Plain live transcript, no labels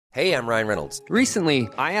Hey, I'm Ryan Reynolds. Recently,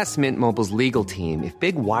 I asked Mint Mobile's legal team if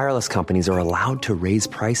big wireless companies are allowed to raise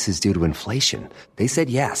prices due to inflation. They said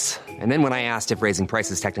yes. And then when I asked if raising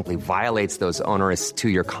prices technically violates those onerous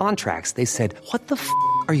two-year contracts, they said, "What the f***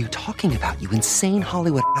 are you talking about, you insane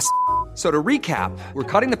Hollywood ass?" So to recap, we're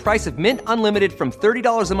cutting the price of Mint Unlimited from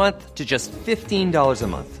 $30 a month to just $15 a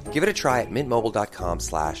month. Give it a try at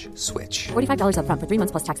mintmobile.com/switch. $45 up front for 3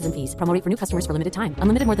 months plus taxes and fees. Promo rate for new customers for limited time.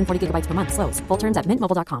 Unlimited more than 40 gigabytes per month. Slows full terms at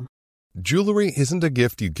mintmobile.com. Jewelry isn't a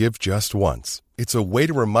gift you give just once. It's a way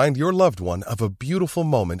to remind your loved one of a beautiful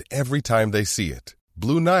moment every time they see it.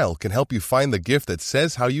 Blue Nile can help you find the gift that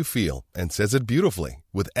says how you feel and says it beautifully,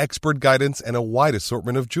 with expert guidance and a wide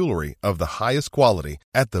assortment of jewelry of the highest quality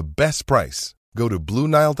at the best price. Go to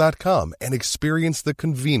BlueNile.com and experience the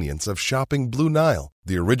convenience of shopping Blue Nile,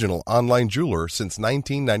 the original online jeweler since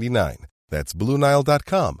 1999. That's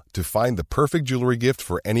BlueNile.com to find the perfect jewelry gift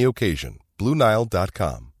for any occasion.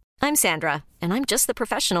 BlueNile.com. I'm Sandra, and I'm just the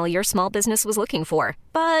professional your small business was looking for.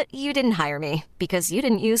 But you didn't hire me because you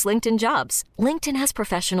didn't use LinkedIn Jobs. LinkedIn has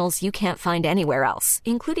professionals you can't find anywhere else,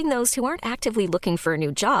 including those who aren't actively looking for a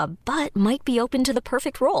new job, but might be open to the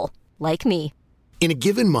perfect role, like me. In a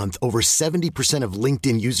given month, over 70% of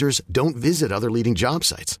LinkedIn users don't visit other leading job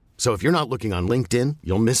sites. So if you're not looking on LinkedIn,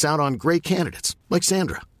 you'll miss out on great candidates like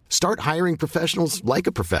Sandra. Start hiring professionals like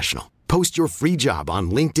a professional. Post your free job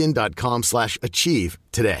on linkedin.com/achieve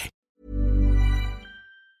today.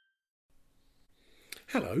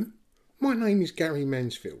 Hello, my name is Gary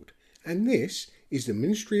Mansfield, and this is the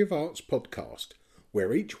Ministry of Arts podcast,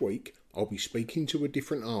 where each week I'll be speaking to a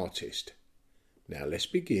different artist. Now let's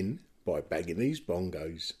begin by bagging these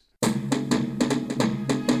bongos.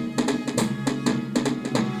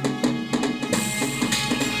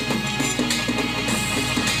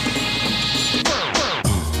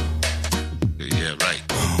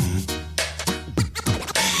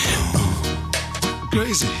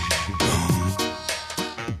 Crazy.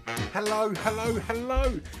 Hello,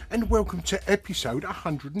 and welcome to episode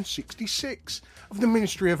 166 of the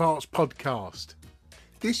Ministry of Arts podcast.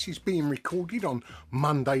 This is being recorded on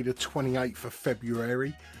Monday the 28th of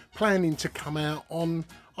February, planning to come out on,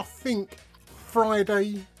 I think,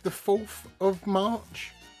 Friday the 4th of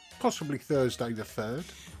March, possibly Thursday the 3rd.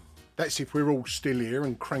 That's if we're all still here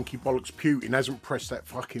and Cranky Bollocks Putin hasn't pressed that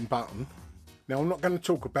fucking button. Now, I'm not going to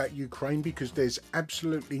talk about Ukraine because there's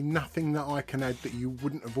absolutely nothing that I can add that you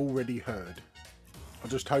wouldn't have already heard. I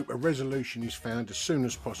just hope a resolution is found as soon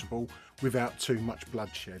as possible without too much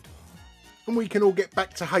bloodshed. And we can all get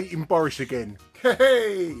back to hating Boris again.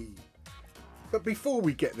 Hey! But before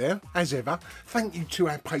we get there, as ever, thank you to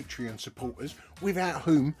our Patreon supporters, without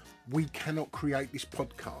whom we cannot create this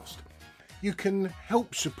podcast. You can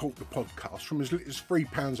help support the podcast from as little as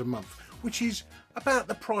 £3 a month, which is about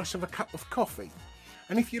the price of a cup of coffee.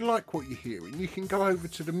 And if you like what you're hearing, you can go over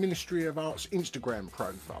to the Ministry of Arts Instagram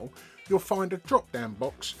profile. You'll find a drop-down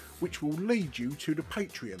box which will lead you to the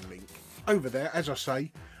Patreon link. Over there, as I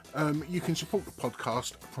say, you can support the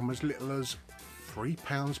podcast from as little as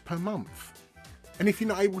 £3 per month. And if you're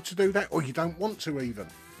not able to do that, or you don't want to even,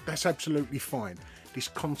 that's absolutely fine. This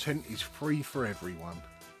content is free for everyone.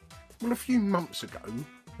 Well, a few months ago,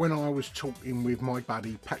 when I was talking with my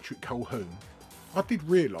buddy Patrick Colhoun, I did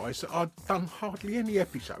realise that I'd done hardly any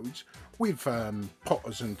episodes with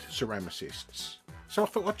potters and ceramicists. So I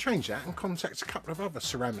thought I'd change that and contact a couple of other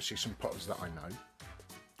ceramicists and potters that I know.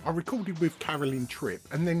 I recorded with Carolyn Tripp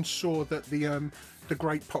and then saw that the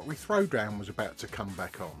Great Pottery Throwdown was about to come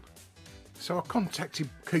back on. So I contacted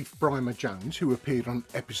Keith Brymer Jones, who appeared on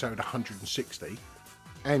episode 160,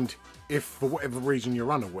 and if for whatever reason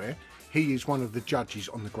you're unaware, he is one of the judges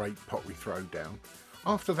on the Great Pottery Throwdown.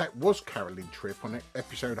 After that was Carolyn Tripp on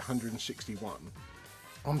episode 161.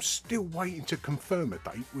 I'm still waiting to confirm a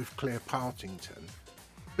date with Claire Partington.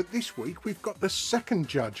 But this week we've got the second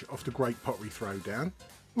judge of the Great Pottery Throwdown,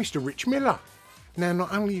 Mr. Rich Miller. Now,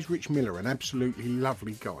 not only is Rich Miller an absolutely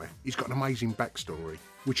lovely guy, he's got an amazing backstory,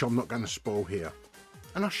 which I'm not going to spoil here.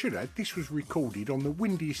 And I should add, this was recorded on the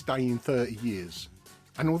windiest day in 30 years.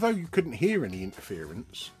 And although you couldn't hear any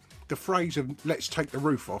interference, the phrase of "let's take the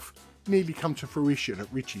roof off" nearly come to fruition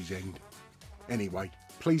at Richie's end. Anyway,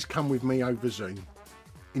 please come with me over Zoom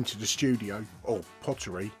into the studio, or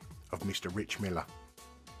pottery, of Mr. Rich Miller.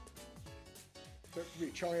 But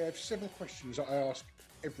Rich, I have 7 questions that I ask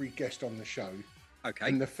every guest on the show. Okay.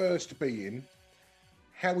 And the first being,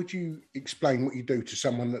 how would you explain what you do to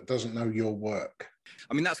someone that doesn't know your work?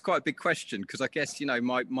 I mean, that's quite a big question, because I guess, you know,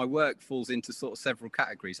 my work falls into sort of several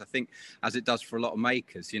categories. I think, as it does for a lot of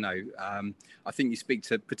makers, you know, I think you speak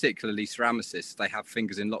to particularly ceramicists, they have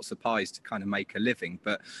fingers in lots of pies to kind of make a living.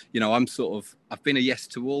 But, you know, I've been a yes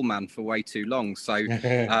to all man for way too long. So,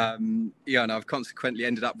 yeah, and I've consequently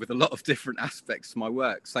ended up with a lot of different aspects to my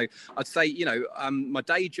work. So I'd say, you know, my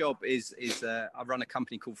day job is I run a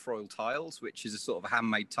company called Froyle Tiles, which is a sort of a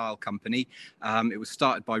handmade tile company. It was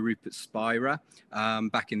started by Rupert Spira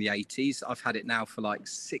back in the 80s. I've had it now for like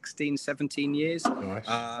 16, 17 years. Nice.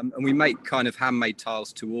 And we make kind of handmade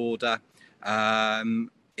tiles to order.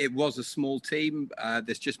 It was a small team.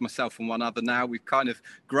 There's just myself and one other now. We've kind of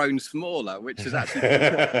grown smaller, which is actually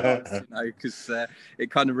nice, you know, because it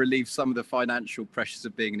kind of relieves some of the financial pressures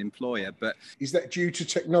of being an employer. But is that due to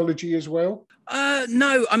technology as well?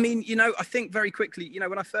 No, I mean, you know, I think very quickly, you know,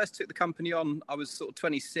 when I first took the company on, I was sort of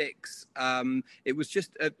 26. It was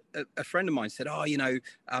just a friend of mine said, oh, you know,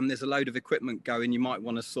 there's a load of equipment going, you might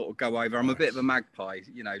want to sort of go over. I'm a bit of a magpie,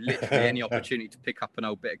 you know, literally any opportunity to pick up an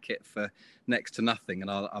old bit of kit for next to nothing, and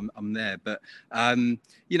I'm there. But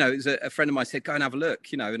you know, a friend of mine said, go and have a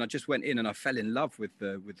look, you know, and I just went in and I fell in love with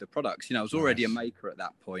the products. You know, I was already a maker at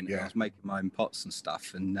that point. Yeah. And I was making my own pots and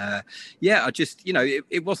stuff, and yeah, I just, you know,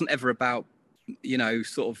 it wasn't ever about, you know,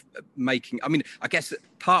 sort of making, I mean, I guess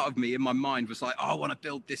part of me in my mind was like, oh, I want to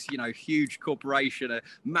build this, you know, huge corporation, a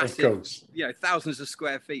massive, you know, thousands of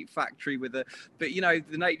square feet factory but you know,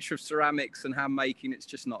 the nature of ceramics and hand making, it's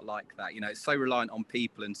just not like that. You know, it's so reliant on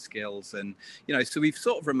people and skills, and, you know, so we've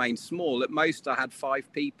sort of remained small. At most I had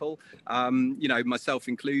 5 people, you know, myself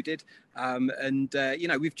included. You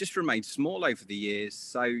know, we've just remained small over the years.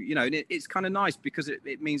 So, you know, and it's kind of nice because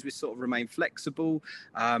it means we sort of remain flexible.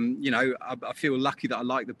 You know, I feel lucky that I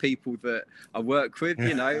like the people that I work with,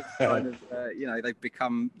 you know, kind of, you know, they've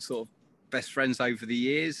become sort of best friends over the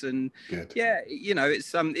years. And Good. Yeah, you know,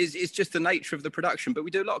 it's just the nature of the production, but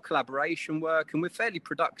we do a lot of collaboration work, and we're fairly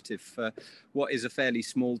productive for what is a fairly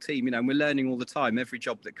small team, you know, and we're learning all the time. Every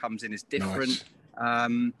job that comes in is different. Nice.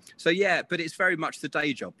 So yeah, but it's very much the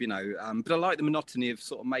day job, you know, but I like the monotony of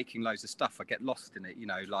sort of making loads of stuff. I get lost in it, you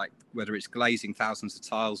know, like whether it's glazing thousands of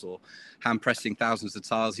tiles or hand pressing thousands of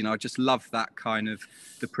tiles, you know, I just love that kind of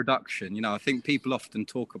the production. You know, I think people often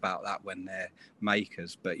talk about that when they're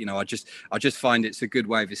makers, but, you know, I just find it's a good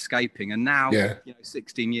way of escaping. And now, Yeah. you know,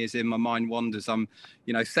 16 years in, my mind wanders. I'm,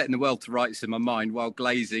 you know, setting the world to rights in my mind while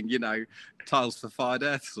glazing, you know, tiles for fired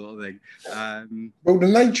earth sort of thing. Well, the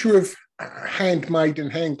nature of handmade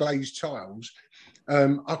and hand glazed tiles,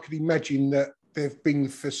 I could imagine that they've been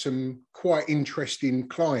for some quite interesting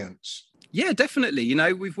clients. Yeah, definitely. You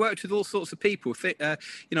know, we've worked with all sorts of people. You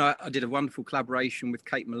know, I did a wonderful collaboration with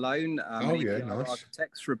Kate Malone, Nice.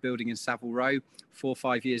 architects, for a building in Savile Row 4 or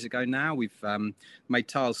 5 years ago now. We've made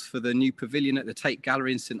tiles for the new pavilion at the Tate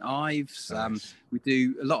Gallery in St Ives. Nice. We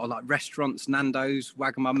do a lot of like restaurants, Nando's,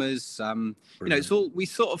 Wagamama's. You know, it's all, we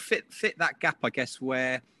sort of fit that gap, I guess,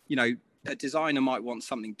 where, you know, a designer might want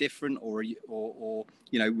something different, or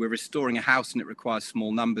you know, we're restoring a house and it requires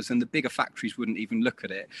small numbers, and the bigger factories wouldn't even look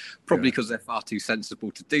at it, probably because they're far too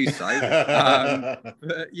sensible to do so.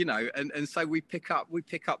 But, you know, and so we pick up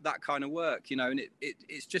that kind of work, you know, and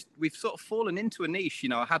it's just, we've sort of fallen into a niche. You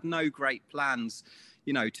know, I had no great plans,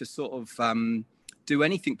 you know, to sort of do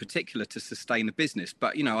anything particular to sustain the business,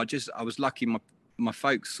 but, you know, I was lucky. My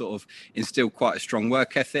folks sort of instilled quite a strong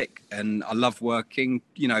work ethic, and I love working,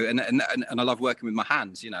 you know, and I love working with my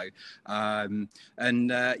hands, you know,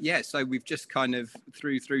 yeah, so we've just kind of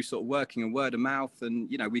through sort of working and word of mouth,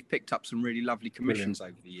 and, you know, we've picked up some really lovely commissions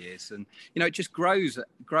over the years, and, you know, it just grows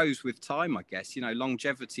with time, I guess. You know,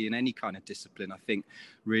 longevity in any kind of discipline, I think,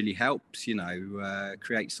 really helps, you know,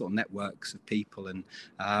 create sort of networks of people, and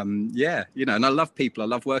yeah, you know, and I love people. I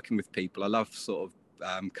love working with people. I love sort of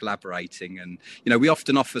collaborating, and, you know, we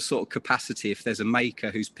often offer sort of capacity if there's a maker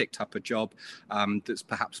who's picked up a job that's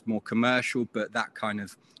perhaps more commercial, but that kind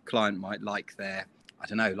of client might like their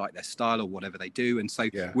style or whatever they do, and so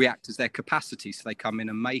we act as their capacity, so they come in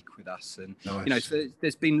and make with us. And you know, so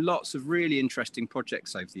there's been lots of really interesting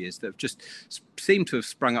projects over the years that have just seemed to have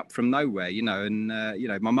sprung up from nowhere, you know. And you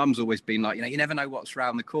know, my mum's always been like, you know, you never know what's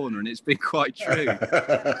around the corner, and it's been quite true.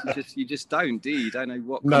 you just don't, do you? You don't know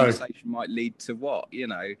what conversation might lead to what, you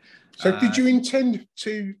know. So did you intend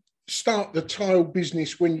to start the tile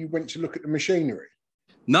business when you went to look at the machinery?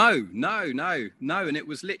 No. And it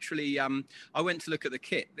was literally, I went to look at the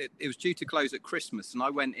kit. It was due to close at Christmas, and I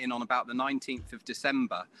went in on about the 19th of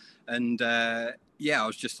December. And yeah, I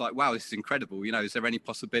was just like, wow, this is incredible. You know, is there any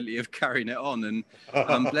possibility of carrying it on?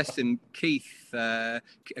 And bless him, Keith, a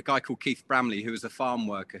guy called Keith Bramley, who was a farm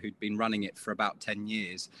worker who'd been running it for about 10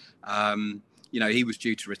 years. you know, he was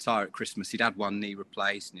due to retire at Christmas. He'd had one knee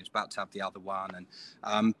replaced and he was about to have the other one.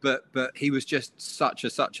 And but he was just such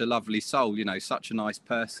a lovely soul, you know, such a nice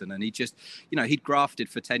person. And he just, you know, he'd grafted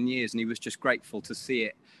for 10 years and he was just grateful to see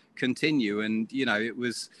it continue. And, you know, it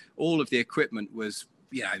was, all of the equipment was,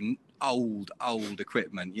 you know, old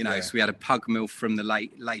equipment, you know. So we had a pug mill from the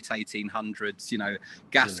late 1800s, you know,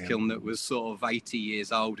 gas kiln that was sort of 80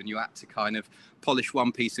 years old, and you had to kind of polish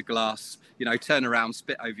one piece of glass, you know, turn around,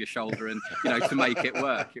 spit over your shoulder, and, you know, to make it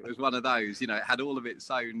work. It was one of those, you know, it had all of its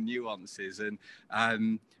own nuances.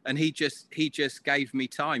 And he just gave me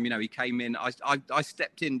time, you know. He came in, I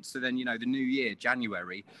stepped in, so then, you know, the new year,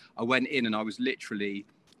 January, I went in and I was literally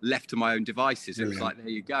left to my own devices. It was like, there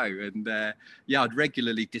you go. And I'd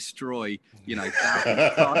regularly destroy, you know,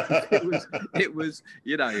 it was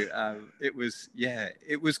you know,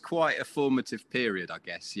 it was quite a formative period, I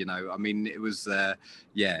guess, you know. I mean, it was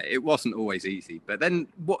it wasn't always easy, but then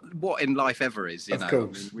what in life ever is, you know. I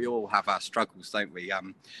mean, we all have our struggles, don't we?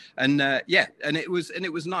 And it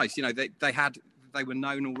was nice, you know. They were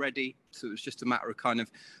known already, so it was just a matter of kind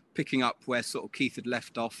of picking up where sort of Keith had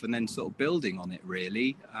left off and then sort of building on it,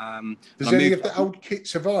 really. Does any of the old kit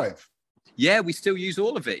survive? Yeah, we still use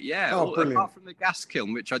all of it. Yeah, brilliant. Apart from the gas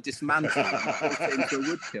kiln, which I dismantled and put it into a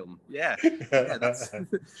wood kiln. Yeah,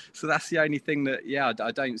 so that's the only thing that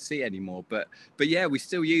I don't see anymore. But yeah, we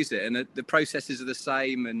still use it, and the processes are the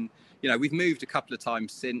same. And, you know, we've moved a couple of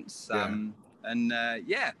times since.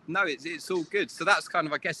 It's all good. So that's kind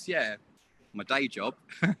of, I guess, my day job.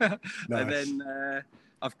 Nice. And then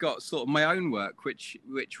I've got sort of my own work, which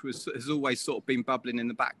has always sort of been bubbling in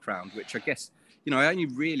the background, which I guess, you know, I only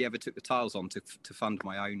really ever took the tiles on to fund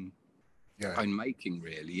my own making,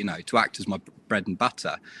 really, you know, to act as my bread and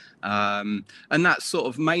butter. And that's sort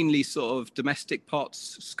of mainly sort of domestic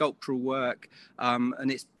pots, sculptural work,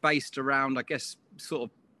 and it's based around, I guess, sort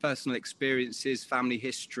of personal experiences, family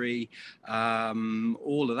history,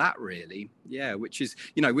 all of that, really. Which is,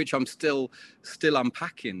 you know, which I'm still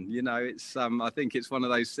unpacking, you know. It's I think it's one of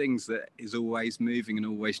those things that is always moving and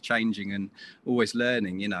always changing and always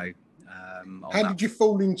learning, you know. How did you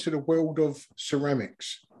fall into the world of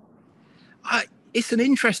ceramics? It's an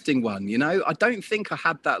interesting one, you know. I don't think I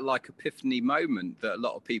had that like epiphany moment that a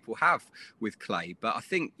lot of people have with clay, but I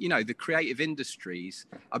think, you know, the creative industries,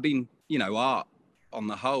 I mean, you know, art on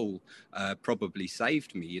the whole probably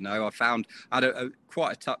saved me, you know. I had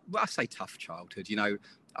quite a tough, well, I say tough childhood, you know.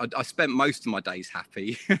 I spent most of my days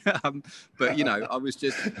happy, but, you know, I was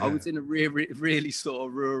in a really sort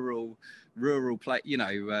of rural place, you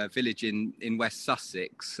know, village in West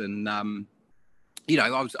Sussex, and you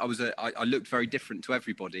know, I looked very different to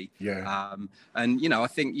everybody. And, you know, I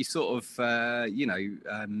think you sort of you know,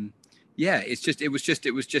 it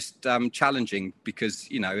was just challenging because,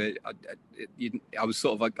 you know, I was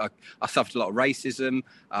sort of, I suffered a lot of racism,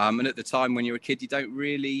 and at the time when you're a kid, you don't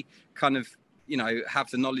really kind of, you know, have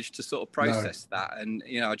the knowledge to sort of process that, and,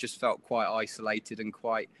 you know, I just felt quite isolated and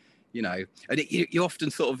quite, you know, and you often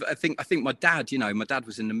sort of, I think my dad, you know, my dad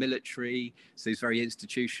was in the military, so he's very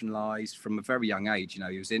institutionalized from a very young age. You know,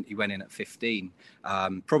 he went in at 15,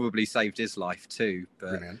 probably saved his life too.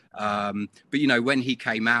 But you know, when he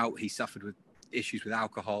came out, he suffered with issues with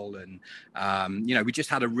alcohol, and you know, we just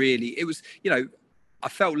had it was, you know, I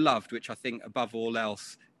felt loved, which I think above all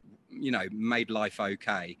else, you know, made life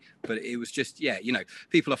okay. But it was just, you know,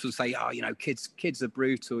 people often say, oh, you know, kids are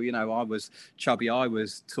brutal, you know. I was chubby, I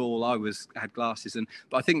was tall, had glasses,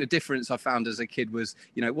 but I think the difference I found as a kid was,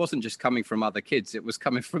 you know, it wasn't just coming from other kids, it was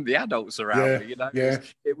coming from the adults around me, you know.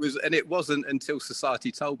 It was, and it wasn't until society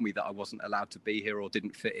told me that I wasn't allowed to be here or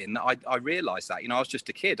didn't fit in that I realized that, you know, I was just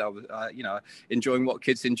a kid. I was you know, enjoying what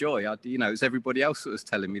kids enjoy. You know, it was everybody else that was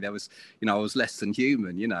telling me there was, you know, I was less than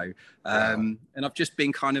human, you know. And I've just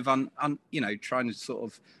been kind of you know, trying to sort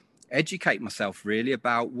of educate myself really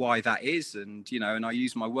about why that is. And, you know, and I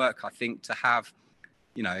use my work, I think, to have,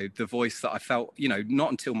 you know, the voice that I felt, you know,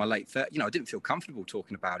 not until my late 30s, you know, I didn't feel comfortable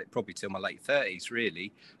talking about it probably till my late 30s,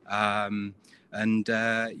 really. And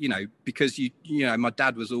you know, because you know, my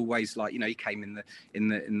dad was always like, you know, he came in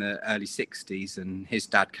the early 60s, and his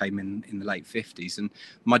dad came in the late 50s, and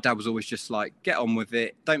my dad was always just like, get on with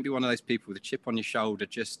it, don't be one of those people with a chip on your shoulder,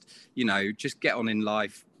 just, you know, just get on in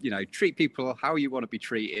life, you know, treat people how you want to be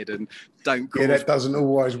treated, and don't cause... that doesn't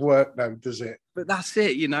always work though, does it? But that's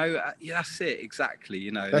it, you know. That's it, exactly,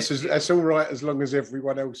 you know. That's all right as long as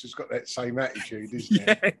everyone else has got that same attitude, isn't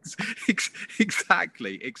it?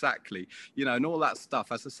 Exactly. You know, and all that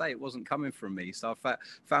stuff, as I say, it wasn't coming from me, so I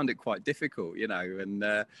found it quite difficult, you know. And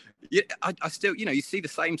I still, you know, you see the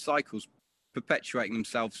same cycles perpetuating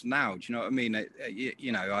themselves now. Do you know what I mean?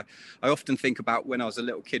 I often think about when I was a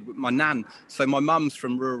little kid with my nan. So my mum's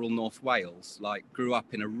from rural North Wales, like grew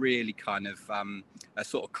up in a really kind of a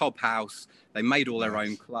sort of cob house. They made all their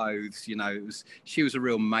own clothes. She was a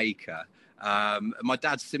real maker. My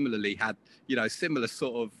dad similarly had, similar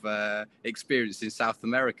sort of experience in South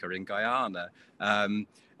America, in Guyana. I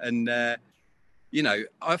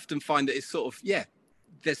often find that it's sort of,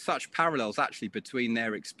 there's such parallels actually between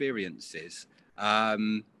their experiences. But,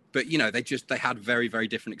 they had very, very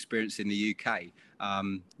different experience in the UK.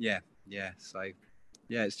 So,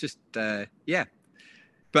 it's just,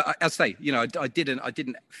 But I'd say, I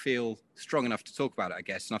didn't feel strong enough to talk about it, I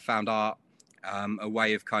guess. And I found art a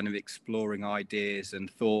way of kind of exploring ideas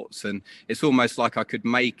and thoughts, and it's almost like I could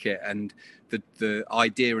make it, and the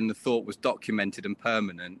idea and the thought was documented and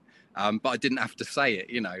permanent, but I didn't have to say it.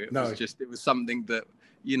 It was something that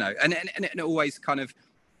and it always kind of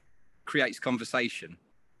creates conversation.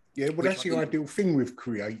 Well, that's the ideal thing with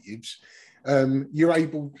creatives. You're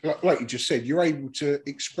able, like you just said, you're able to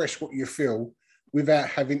express what you feel without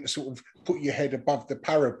having to sort of put your head above the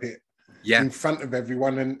parapet in front of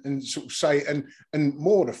everyone and sort of say it. And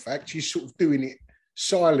more the fact, you're sort of doing it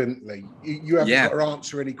silently. You haven't got to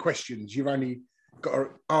answer any questions. You've only got to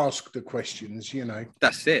ask the questions,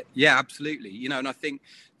 That's it. Yeah, absolutely. And I think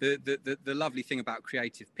the lovely thing about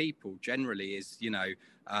creative people generally is,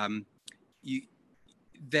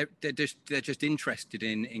 they're just interested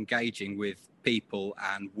in engaging with people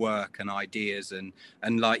and work and ideas and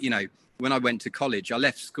like, when I went to college, I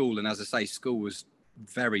left school, and as I say, school was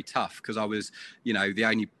very tough because I was, the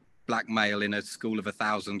only black male in a school of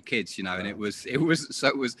 1,000 kids, and it was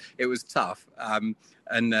tough.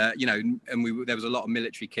 There was a lot of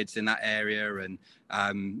military kids in that area, and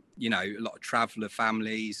a lot of traveller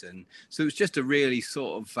families, and so it was just a really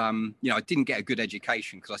sort of I didn't get a good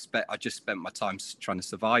education because I just spent my time trying to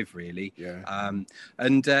survive, really. And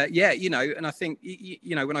I think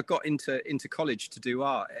when I got into college to do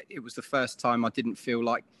art, it was the first time I didn't feel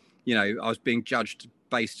like I was being judged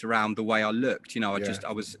based around the way I looked.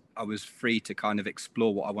 I was free to kind of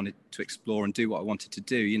explore what I wanted to explore and do what I wanted to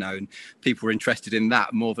do, and people were interested in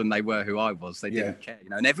that more than they were who I was. They didn't care,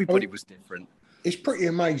 and everybody was different. It's pretty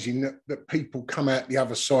amazing that people come out the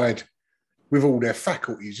other side with all their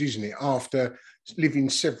faculties, isn't it? After living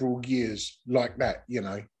several years like that,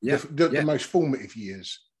 the most formative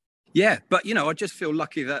years. Yeah, but I just feel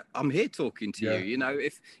lucky that I'm here talking to you.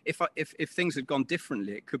 If things had gone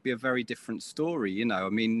differently, it could be a very different story. I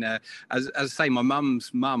mean, as I say, my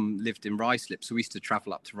mum's mum lived in Ruislip, so we used to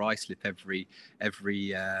travel up to Ruislip every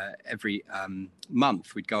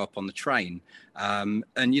month. We'd go up on the train, and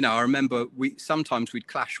I remember sometimes we'd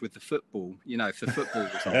clash with the football. If the football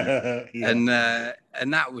was on,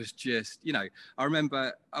 and that was just I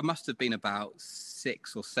remember I must have been about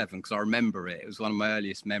 6 or 7 because I remember it. It was one of my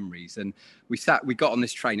earliest memories. And we got on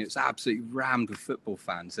this train. It was absolutely rammed with football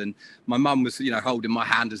fans. And my mum was, holding my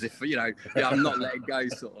hand as if, I'm not letting go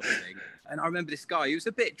sort of thing. And I remember this guy, he was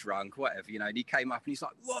a bit drunk, whatever, and he came up and he's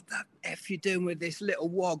like, "What the F you doing with this little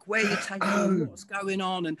wog? Where are you taking him? What's going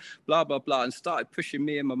on?" And blah, blah, blah. And started pushing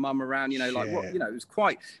me and my mum around, what, it was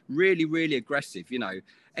quite really, really aggressive,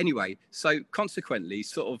 Anyway, so consequently,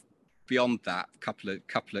 sort of, beyond that couple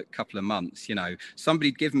of months,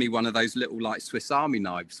 somebody'd give me one of those little like Swiss Army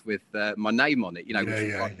knives with my name on it,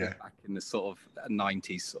 back in the sort of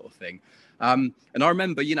 90s sort of thing. And I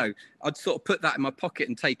remember, I'd sort of put that in my pocket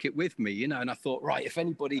and take it with me, and I thought, right, if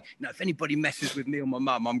anybody messes with me or my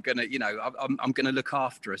mum, I'm gonna, I'm gonna look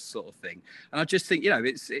after us, sort of thing. And I just think,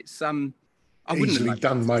 it's I wouldn't easily have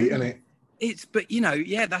done, mate, isn't it? But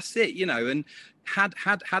that's it, and had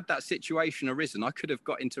that situation arisen, I could have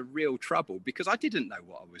got into real trouble because I didn't know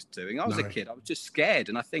what I was doing. I was a kid. I was just scared.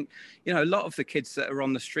 And I think, a lot of the kids that are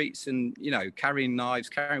on the streets and, carrying knives,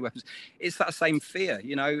 carrying weapons, it's that same fear,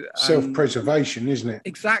 self-preservation, isn't it?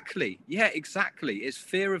 Exactly. Yeah, exactly. It's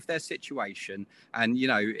fear of their situation. And,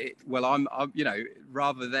 I'm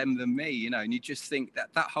rather them than me, and you just think that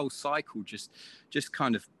whole cycle just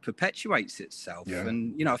kind of perpetuates itself. Yeah.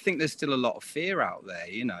 And, I think there's still a lot of fear out there,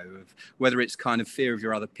 of whether it's kind of fear of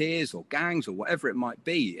your other peers or gangs or whatever it might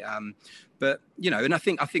be. But, and I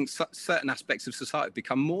think certain aspects of society have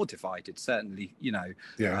become more divided, certainly,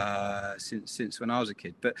 since when I was a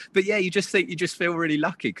kid. But yeah, you just feel really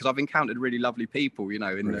lucky because I've encountered really lovely people, in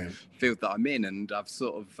the field that I'm in. And I've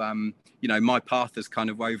sort of, my path has kind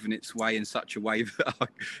of woven its way in such a way that,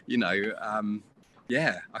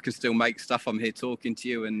 I can still make stuff. I'm here talking to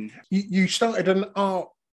you. And you started an art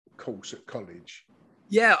course at college.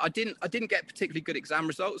 Yeah, I didn't get particularly good exam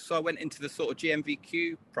results, so I went into the sort of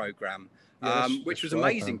GMVQ program, which was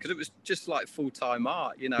amazing because it was just like full-time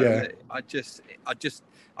art. Yeah.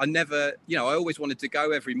 I never, I always wanted to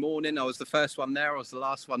go every morning. I was the first one there. I was the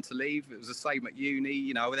last one to leave. It was the same at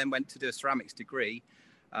uni. I then went to do a ceramics degree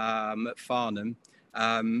at Farnham,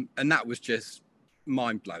 and that was just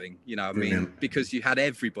mind-blowing. Because you had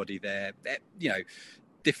everybody there.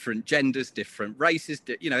 Different genders, different races,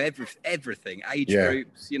 everything, age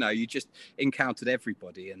groups, you just encountered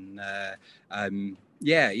everybody. And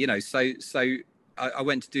so I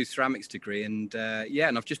went to do ceramics degree, and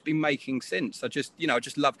and I've just been making since. I just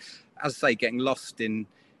love, as I say, getting lost in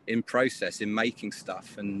process, in making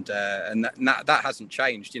stuff, and that hasn't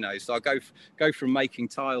changed. So I go from making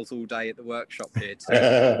tiles all day at the workshop here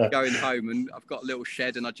to going home, and I've got a little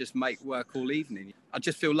shed, and I just make work all evening. I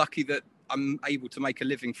just feel lucky that I'm able to make a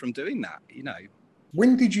living from doing that.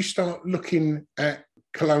 When did you start looking at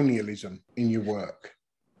colonialism in your work?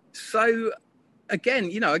 So again,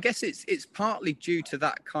 I guess it's partly due to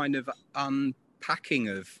that kind of unpacking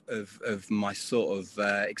of my sort of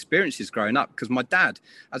experiences growing up, because my dad,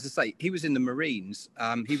 as I say, he was in the Marines.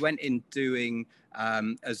 He went in doing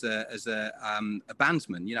as a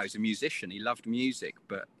bandsman, as a musician. He loved music,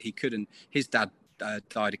 but he couldn't. His dad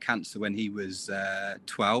died of cancer when he was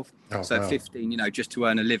 12. At 15, just to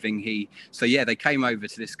earn a living, they came over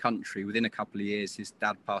to this country. Within a couple of years, his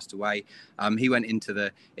dad passed away. He went into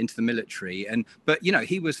the military, but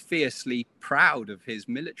he was fiercely proud of his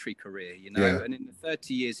military career, and in the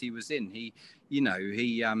 30 years he was in, he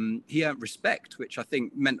earned respect, which I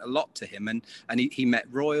think meant a lot to him, and he met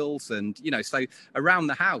royals, and so around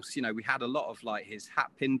the house, we had a lot of like his hat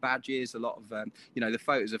pin badges, a lot of the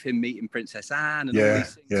photos of him meeting Princess Anne and all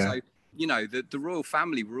these things. So the royal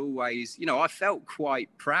family were always, I felt quite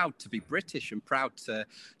proud to be British and proud to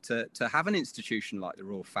have an institution like the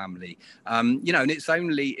royal family, and it's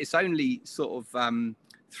only sort of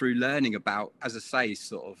through learning about, as I say,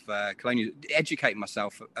 sort of colonial, educating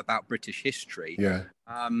myself about British history.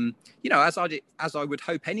 As I would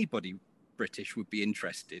hope anybody British would be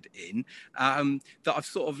interested in, that I've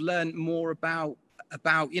sort of learned more about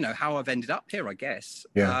how I've ended up here, I guess.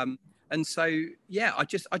 And so I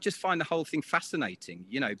just find the whole thing fascinating,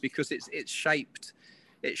 because it's shaped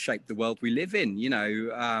the world we live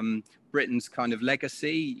in, Britain's kind of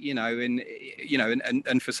legacy,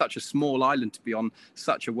 and for such a small island to be on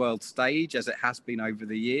such a world stage as it has been over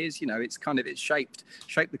the years, it's shaped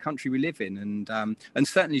the country we live in, and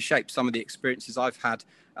certainly shaped some of the experiences I've had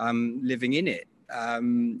living in it.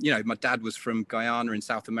 My dad was from Guyana in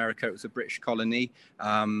South America. It was a British colony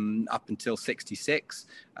up until 1966.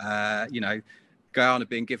 Guyana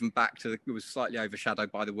being given back to it was slightly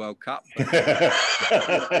overshadowed by the World Cup.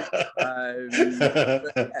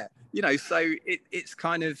 So it's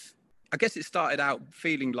kind of, I guess it started out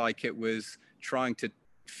feeling like it was trying to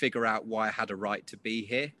figure out why I had a right to be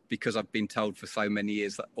here, because I've been told for so many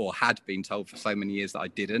years, or had been told for so many years, that I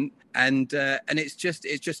didn't. And it's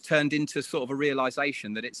just turned into sort of a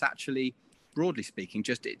realization that it's actually, broadly speaking,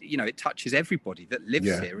 just it touches everybody that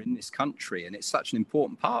lives here in this country, and it's such an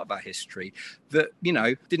important part of our history that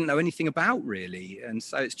didn't know anything about, really. And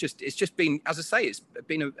so it's just been, as I say, it's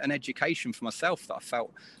been an education for myself that I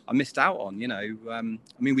felt I missed out on.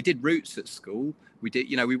 We did Roots at school. We did,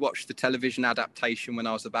 we watched the television adaptation when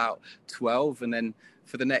I was about 12, and then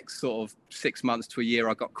for the next sort of 6 months to a year,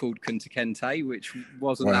 I got called Kunta Kinte, which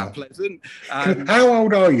wasn't that pleasant. How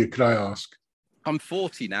old are you, can I ask? I'm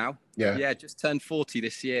 40 now. Yeah, just turned 40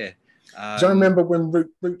 this year. So I remember when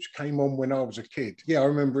Roots came on when I was a kid. I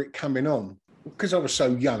remember it coming on. Because I was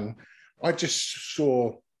so young, I just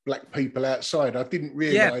saw black people outside. I didn't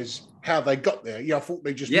realise how they got there. I thought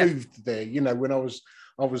they just moved there, when I was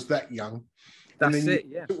that young. That's and then it,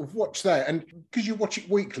 you sort of watch that. And because you watch it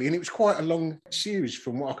weekly, and it was quite a long series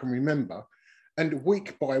from what I can remember. And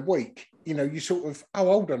week by week, you sort of,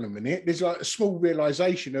 hold on a minute. There's like a small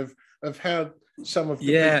realisation of how some of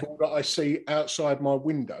the people that I see outside my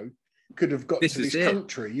window could have got to this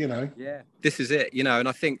country, Yeah, this is it, and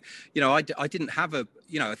I think, I didn't have I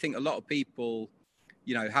think a lot of people,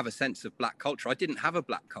 have a sense of black culture. I didn't have a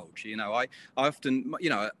black culture, I often,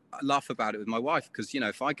 I laugh about it with my wife, because,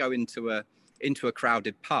 if I go into a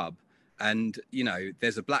crowded pub and,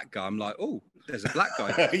 there's a black guy, I'm like, oh, there's a black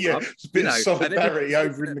guy. It's a bit of solidarity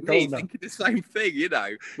over in the corner. Thinking the same thing,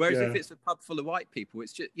 Whereas if it's a pub full of white people,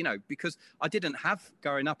 it's just, because I didn't have,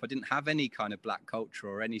 growing up, I didn't have any kind of black culture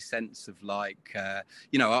or any sense of like, I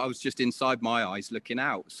was just inside my eyes looking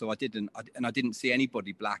out. So I didn't see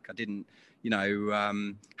anybody black. I didn't,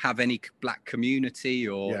 have any black community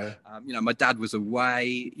or, my dad was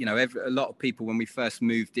away, a lot of people when we first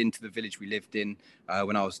moved into the village we lived in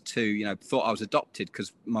when I was 2, thought I was adopted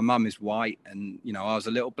because my mum is white and, I was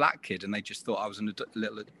a little black kid and they just thought I was a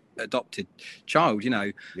little adopted child,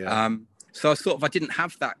 so I didn't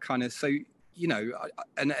have that kind of,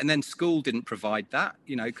 and then school didn't provide that,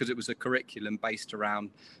 because it was a curriculum based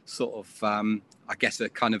around sort of, I guess, a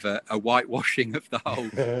kind of a whitewashing of the whole.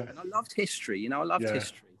 And I loved history,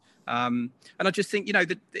 history. And I just think,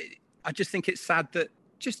 I just think it's sad that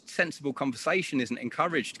just sensible conversation isn't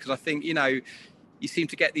encouraged, because I think, you seem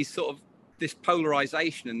to get these sort of this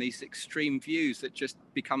polarization and these extreme views that just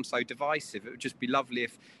become so divisive. It would just be lovely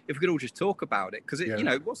if we could all just talk about it, because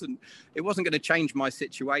it wasn't going to change my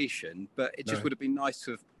situation, but it just would have been nice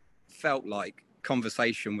to have felt like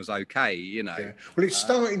conversation was okay. Well, it's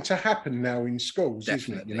starting to happen now in schools,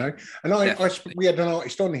 definitely. isn't it? And we had an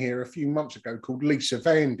artist on here a few months ago called Lisa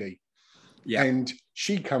Vandy, and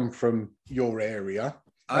she come from your area.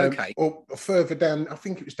 Okay. Or further down, I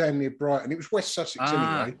think it was down near Brighton. It was West Sussex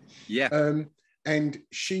anyway. Yeah. And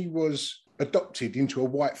she was adopted into a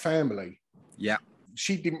white family. Yeah.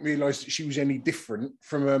 She didn't realise that she was any different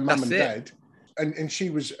from her mum and dad. And she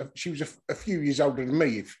was a few years older than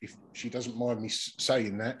me, if she doesn't mind me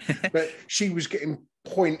saying that. But she was getting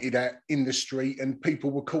pointed at in the street, and people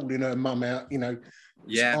were calling her mum out,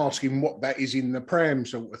 asking what that is in the pram,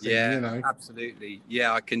 sort of thing. Absolutely.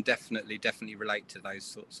 I can definitely relate to those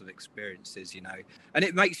sorts of experiences, and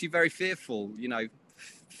it makes you very fearful,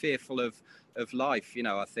 fearful of life.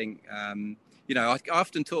 I think I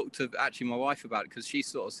often talk to actually my wife about it, because she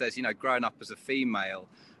sort of says, growing up as a female,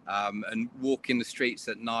 and walking the streets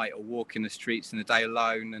at night or walking the streets in the day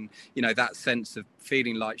alone, and that sense of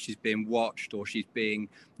feeling like she's being watched, or she's being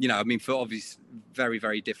for obvious very,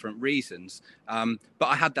 very different reasons, but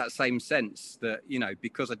I had that same sense that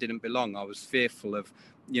because I didn't belong, I was fearful of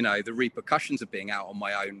the repercussions of being out on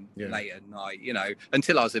my own late at night,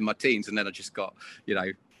 until I was in my teens, and then I just got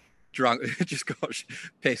drunk, just got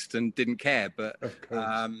pissed and didn't care. But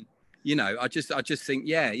I just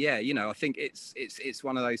think, I think it's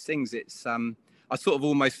one of those things. It's I sort of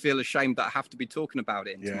almost feel ashamed that I have to be talking about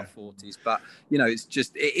it into my 40s, but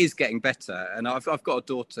it is getting better. And I've got a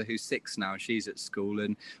daughter who's 6 now, and she's at school,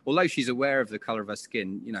 and although she's aware of the color of her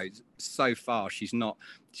skin, so far she's not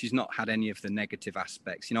had any of the negative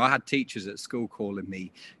aspects. I had teachers at school calling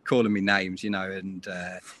me names, and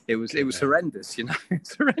it was horrendous,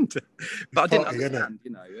 it's horrendous. But I didn't understand,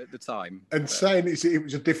 at the time. And saying it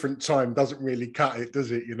was a different time doesn't really cut it,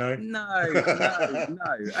 does it? No.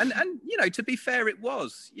 And to be fair, it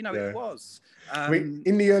was. It was.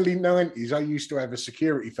 In the early 90s, I used to have a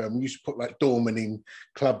security firm. We used to put like doormen in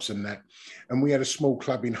clubs and that, and we had a small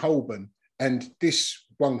club in Holborn, and this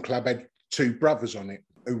one club had 2 brothers on it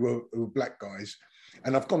who were black guys,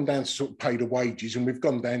 and I've gone down to sort of pay the wages, and we've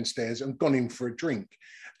gone downstairs and gone in for a drink,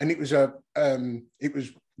 and it was called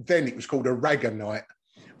a ragga night.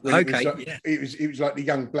 It was like the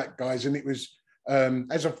young black guys, and it was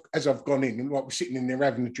as I've gone in, and like we're sitting in there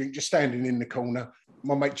having a drink, just standing in the corner,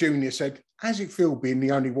 my mate Junior said, "How's it feel being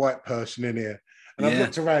the only white person in here?" And I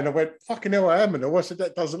looked around, I went, "Fucking hell, I am." And I said,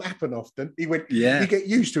 "That doesn't happen often." He went, "You get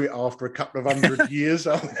used to it after a couple of 100 years."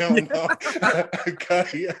 Oh, no.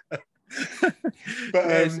 Okay. But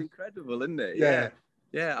it's incredible, isn't it?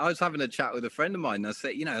 Yeah, I was having a chat with a friend of mine. And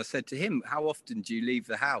I said to him, "How often do you leave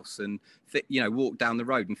the house and walk down the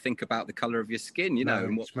road and think about the color of your skin,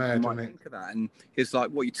 and what you might think of that?" And he's like,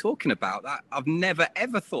 "What are you talking about? That I've never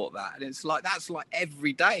ever thought that." And it's like that's like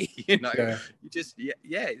every day, You just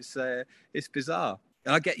it's bizarre.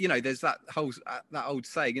 And I get, there's that old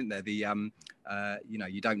saying, isn't there? The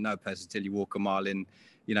you don't know a person till you walk a mile in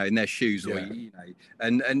their shoes, or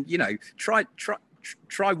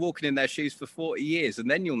try walking in their shoes for 40 years, and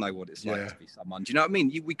then you'll know what it's like to be someone. Do you know what I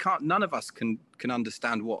mean? We can't. None of us can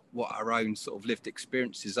understand what our own sort of lived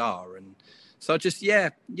experiences are, and so but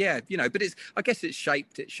I guess it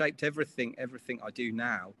shaped everything I do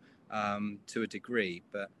now, to a degree.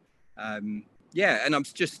 But and I'm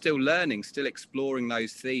just still learning, still exploring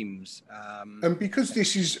those themes. And because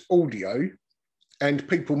this is audio, and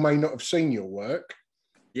people may not have seen your work,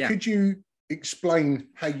 could you explain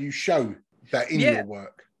how you show that in your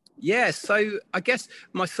work? So I guess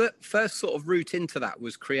my first sort of route into that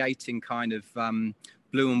was creating kind of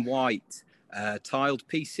blue and white tiled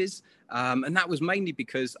pieces, and that was mainly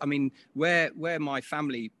because where my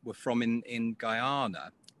family were from in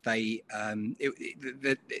Guyana, they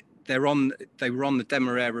were on the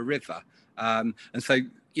Demerara River, and so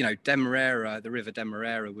the River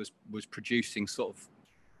Demerara was producing sort of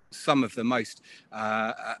some of the most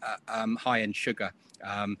high-end sugar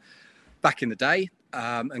back in the day.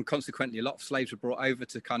 And consequently, a lot of slaves were brought over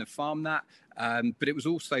to kind of farm that. But it was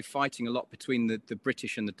also fighting a lot between the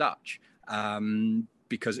British and the Dutch,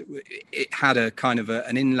 because it had a kind of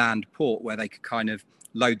an inland port where they could kind of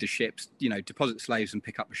load the ships, deposit slaves and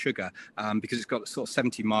pick up the sugar, because it's got a sort of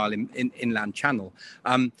 70-mile inland channel.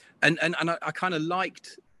 And I kind of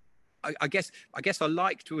liked, I guess I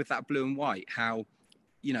liked with that blue and white how,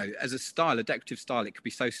 as a style, a decorative style, it could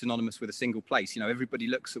be so synonymous with a single place. Everybody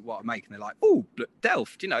looks at what I make and they're like, oh,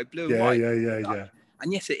 Delft, blue and white. Yeah.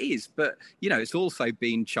 And yes, it is. But, it's also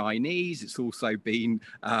been Chinese. It's also been,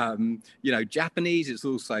 Japanese. It's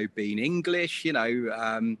also been English,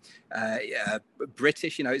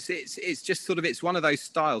 British. It's just sort of, it's one of those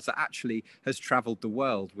styles that actually has traveled the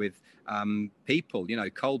world with people.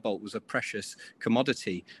 Cobalt was a precious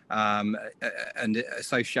commodity and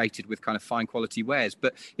associated with kind of fine quality wares.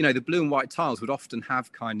 But, the blue and white tiles would often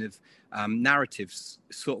have kind of narratives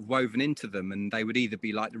sort of woven into them, and they would either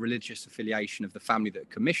be like the religious affiliation of the family that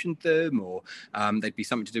commissioned them, or they'd be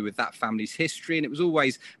something to do with that family's history, and it was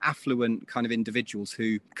always affluent kind of individuals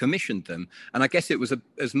who commissioned them. And I guess it was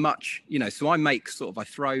as much, so I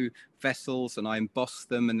throw vessels and I emboss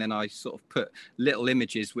them, and then I sort of put little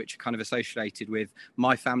images which are kind of associated with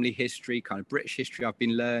my family history, kind of British history I've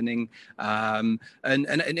been learning, and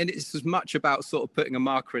it's as much about sort of putting a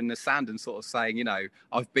marker in the sand and sort of saying,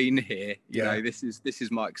 I've been here, this is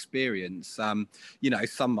my experience. Some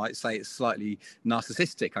might say it's slightly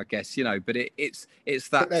narcissistic, I guess, but it's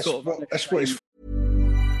that that's sort of that's what it's.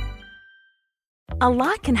 A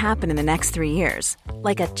lot can happen in the next 3 years.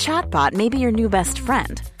 Like a chatbot may be your new best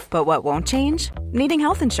friend. But what won't change? Needing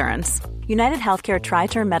health insurance. United Healthcare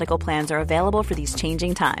Tri-Term Medical Plans are available for these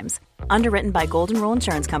changing times. Underwritten by Golden Rule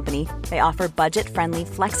Insurance Company, they offer budget-friendly,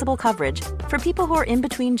 flexible coverage for people who are in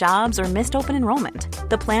between jobs or missed open enrollment.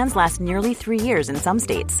 The plans last nearly 3 years in some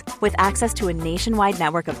states, with access to a nationwide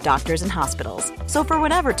network of doctors and hospitals. So for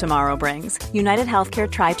whatever tomorrow brings, United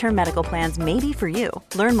Healthcare Tri-Term Medical Plans may be for you.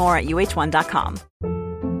 Learn more at uh1.com.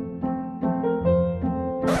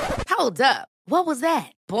 Hold up. What was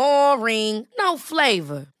that? Boring. No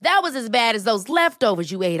flavor. That was as bad as those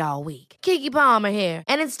leftovers you ate all week. Keke Palmer here.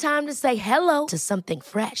 And it's time to say hello to something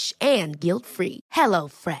fresh and guilt-free. Hello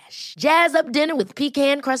Fresh. Jazz up dinner with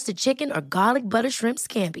pecan-crusted chicken or garlic butter shrimp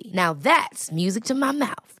scampi. Now that's music to my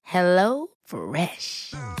mouth. Hello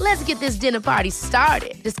Fresh. Let's get this dinner party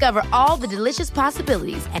started. Discover all the delicious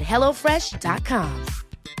possibilities at hellofresh.com.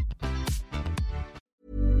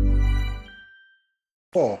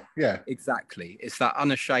 Oh, yeah. Exactly. It's that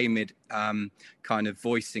unashamed kind of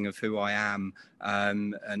voicing of who I am.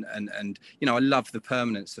 And I love the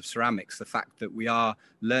permanence of ceramics, the fact that we are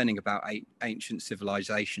learning about ancient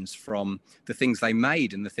civilizations from the things they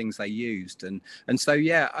made and the things they used. And so,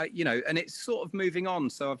 and it's sort of moving on.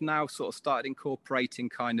 So I've now sort of started incorporating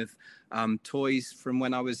kind of toys from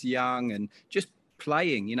when I was young and just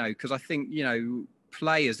playing, because I think,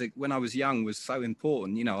 play when I was young was so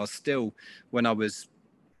important. I was still, when I was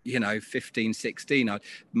 15, 16,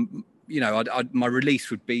 my release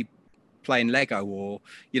would be playing Lego, or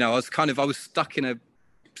I was stuck in a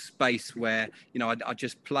space where I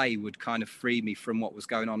just play would kind of free me from what was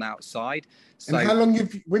going on outside. So and how long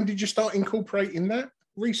when did you start incorporating that?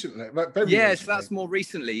 Recently? Recently. So that's more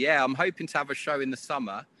recently. I'm hoping to have a show in the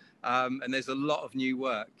summer, and there's a lot of new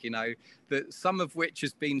work, that some of which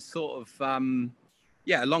has been sort of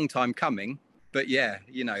a long time coming, but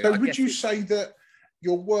so would you say that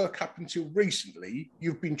your work up until recently,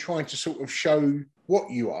 you've been trying to sort of show what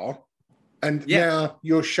you are, and now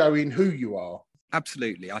you're showing who you are?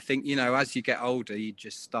 Absolutely. I think, as you get older, you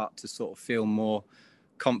just start to sort of feel more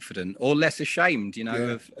confident or less ashamed,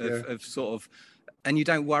 of sort of, and you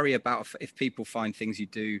don't worry about if people find things you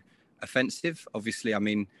do offensive. Obviously, I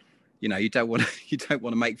mean, you don't want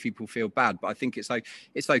to make people feel bad, but I think it's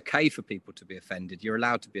okay for people to be offended. You're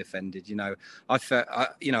allowed to be offended. I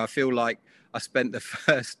feel like I spent the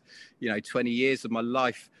first 20 years of my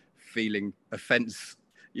life feeling offense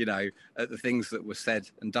at the things that were said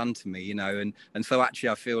and done to me, and so actually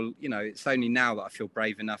I feel, it's only now that I feel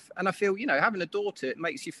brave enough, and I feel, having a daughter, it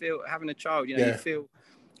makes you feel, having a child, you feel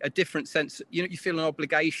a different sense, you feel an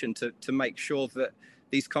obligation to make sure that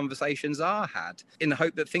these conversations are had, in the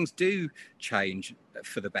hope that things do change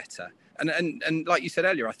for the better. And like you said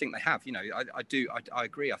earlier, I think they have. I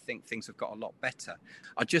agree. I think things have got a lot better.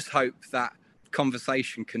 I just hope that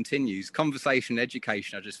conversation continues. Conversation,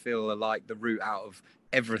 education, I just feel are like the root out of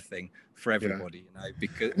everything for everybody.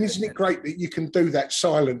 Because and isn't it great that you can do that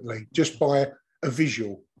silently, just by a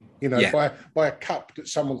visual? you know, Yeah. by a cup that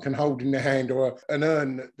someone can hold in their hand, or an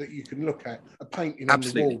urn that you can look at, a painting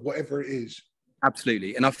Absolutely. on the wall, whatever it is.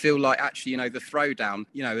 Absolutely. And I feel like actually, you know, the throwdown,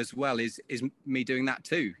 you know, as well is me doing that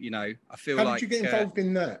too. You know, I feel How like. did you get involved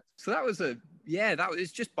in that? So that was that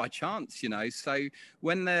was just by chance, you know. So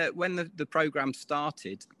when the program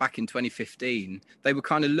started back in 2015, they were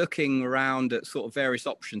kind of looking around at sort of various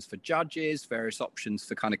options for judges, various options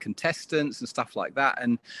for kind of contestants and stuff like that.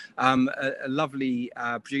 And a lovely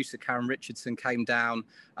producer, Karen Richardson, came down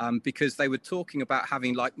because they were talking about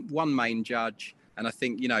having like one main judge, and I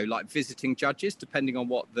think, you know, like visiting judges, depending on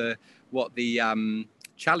what the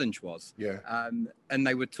challenge was. Yeah. And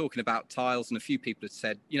they were talking about tiles, and a few people had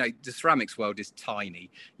said, you know, the ceramics world is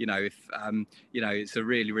tiny, you know, if you know, it's a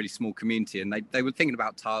really, really small community, and they were thinking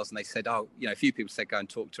about tiles, and they said, oh, you know, a few people said go and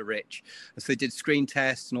talk to Rich. And so they did screen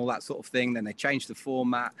tests and all that sort of thing. Then they changed the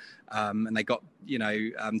format, and they got, you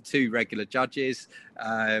know, 2 regular judges,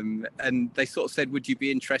 and they sort of said, would you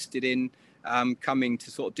be interested in coming to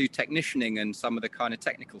sort of do technicianing and some of the kind of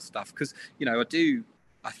technical stuff? Because, you know,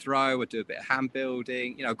 I throw, I do a bit of hand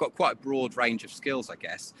building, you know, I've got quite a broad range of skills, I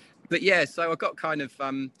guess. But yeah, so I got kind of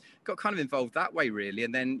involved that way, really.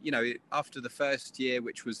 And then, you know, after the first year,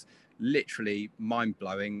 which was literally mind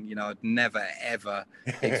blowing, you know, I'd never, ever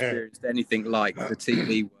experienced anything like the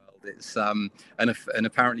TV world. It's, and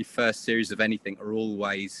apparently first series of anything are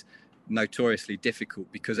always notoriously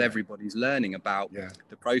difficult because everybody's learning about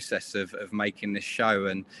the process of making this show,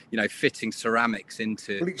 and, you know, fitting ceramics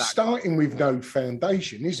into. Well, it's starting with no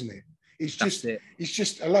foundation, isn't it? It's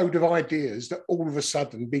just a load of ideas that all of a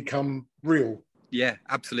sudden become real. Yeah,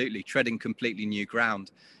 absolutely. Treading completely new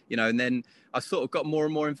ground, you know. And then I sort of got more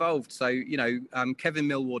and more involved. So, you know, Kevin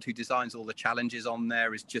Millward, who designs all the challenges on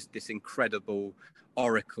there, is just this incredible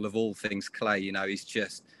oracle of all things clay. You know, he's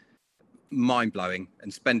just mind-blowing,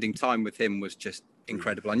 and spending time with him was just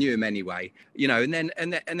incredible. I knew him anyway, you know. And then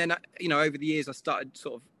you know, over the years I started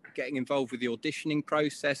sort of getting involved with the auditioning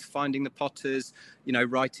process, finding the potters, you know,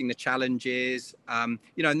 writing the challenges,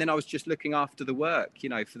 you know. And then I was just looking after the work, you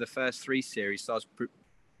know, for the first 3 series. So I was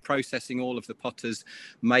processing all of the potters'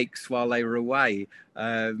 makes while they were away,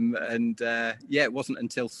 it wasn't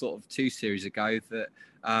until sort of 2 series ago that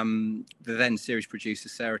the then series producer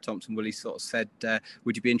Sarah Thompson-Woolley sort of said,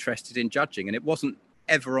 would you be interested in judging? And it wasn't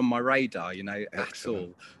ever on my radar, you know, at all.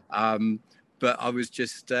 But I was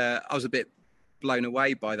just I was a bit blown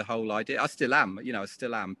away by the whole idea. I still am, you know,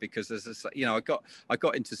 because as you know, I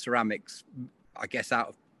got into ceramics, I guess, out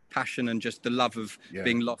of passion and just the love of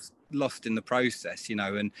being lost in the process, you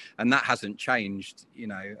know, and that hasn't changed, you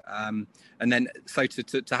know. And then so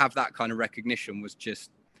to have that kind of recognition was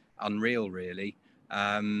just unreal, really.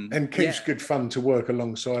 And Keith's good fun to work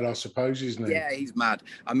alongside, I suppose, isn't he? Yeah, he's mad.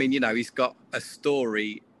 I mean, you know, he's got a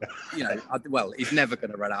story, you know, well, he's never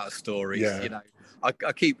going to run out of stories, you know.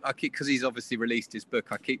 I keep because he's obviously released his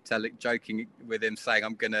book. I keep joking with him, saying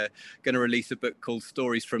I'm gonna release a book called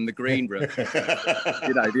Stories from the Green Room,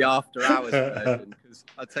 you know, the after hours version. Because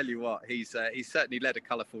I tell you what, he's certainly led a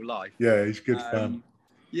colourful life. Yeah, he's good fun.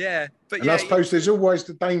 Yeah, but I suppose there's always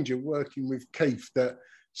the danger working with Keith that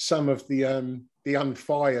some of the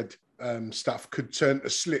unfired stuff could turn to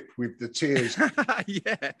slip with the tears.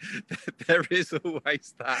 Yeah, there is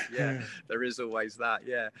always that. Yeah, there is always that.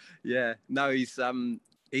 Yeah. No, he's an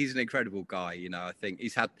incredible guy. You know, I think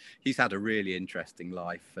he's had a really interesting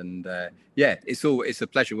life, and it's a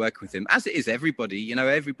pleasure working with him, as it is everybody. You know,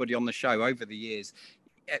 everybody on the show over the years.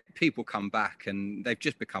 People come back and they've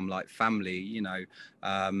just become like family, you know.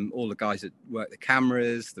 All the guys that work the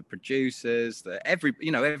cameras, the producers,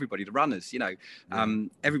 everybody, the runners, you know.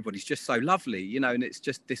 Everybody's just so lovely, you know, and it's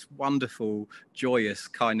just this wonderful, joyous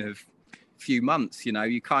kind of few months, you know.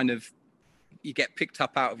 You get picked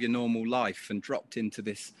up out of your normal life and dropped into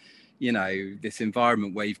this, you know, this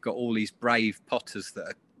environment where you've got all these brave potters that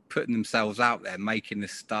are putting themselves out there making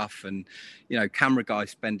this stuff, and, you know, camera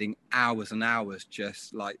guys spending hours and hours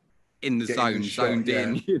just like in the zoned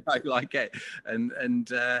in, you know, like it,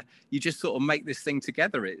 and you just sort of make this thing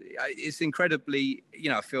together. It's incredibly, you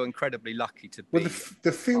know, I feel incredibly lucky to be. Well,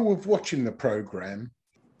 the feel of watching the program,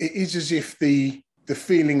 it is as if the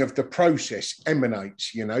feeling of the process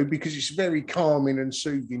emanates, you know, because it's a very calming and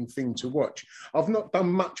soothing thing to watch. I've not done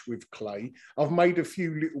much with clay. I've made a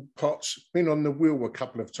few little pots, been on the wheel a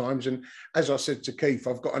couple of times. And as I said to Keith,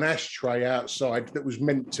 I've got an ashtray outside that was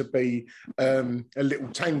meant to be a little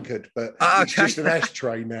tankard, but it's just an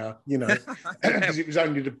ashtray now, you know, because it was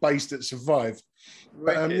only the base that survived.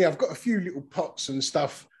 But I've got a few little pots and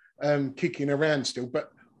stuff kicking around still,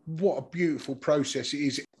 but what a beautiful process it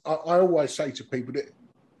is. I always say to people that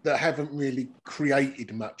that haven't really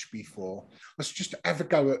created much before, let's just have a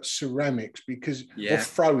go at ceramics or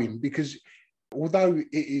throwing, because although it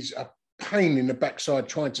is a pain in the backside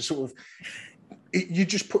trying to sort of, you're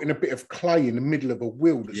just putting a bit of clay in the middle of a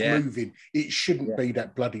wheel that's moving. It shouldn't be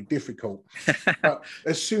that bloody difficult. But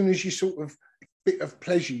as soon as you sort of bit of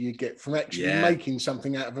pleasure you get from actually making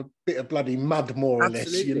something out of a bit of bloody mud, more or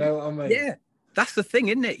less, you know what I mean? Yeah. That's the thing,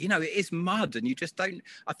 isn't it? You know, it is mud, and you just don't,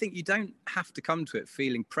 I think you don't have to come to it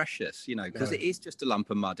feeling precious, you know, because it is just a lump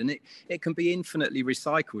of mud, and it can be infinitely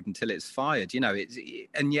recycled until it's fired, you know,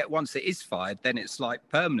 and yet once it is fired, then it's like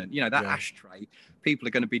permanent, you know, that ashtray, people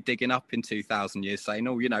are going to be digging up in 2,000 years saying,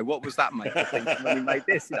 oh, you know, what was that made of when we made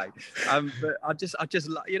this, you know? But I just,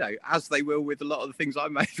 you know, as they will with a lot of the things I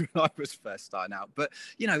made when I was first starting out. But,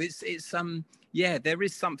 you know, it's there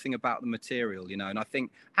is something about the material, you know, and I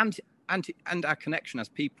think, and our connection as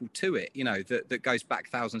people to it, you know, that goes back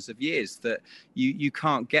thousands of years that you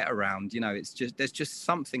can't get around, you know, it's just, there's just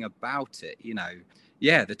something about it, you know.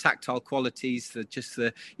 Yeah, the tactile qualities,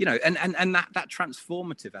 you know, and that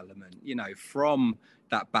transformative element, you know, from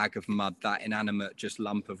that bag of mud, that inanimate just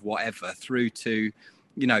lump of whatever, through to,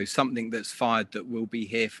 you know, something that's fired that will be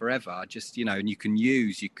here forever. Just, you know, and you can,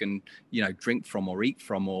 you know, drink from or eat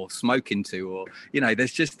from or smoke into, or, you know,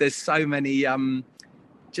 there's so many,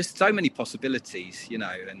 just so many possibilities, you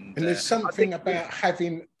know. And there's something about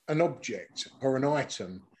having an object or an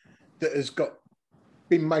item that has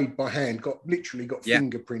been made by hand, literally got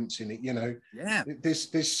fingerprints in it, you know. Yeah.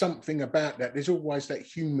 There's something about that. There's always that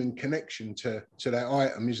human connection to that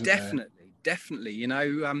item, isn't there? Definitely. You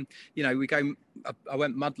know, I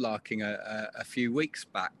went mudlarking a few weeks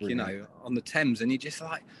back, Brilliant. You know, on the Thames, and you just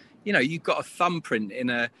like, you know, you've got a thumbprint in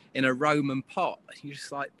a Roman pot. You're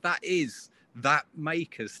just like, that is that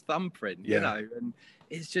maker's thumbprint, you know, and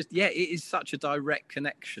it's just, it is such a direct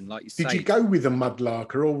connection, like you say. Did you go with a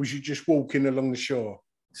mudlarker, or was you just walking along the shore?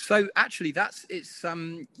 So actually, it's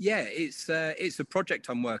a project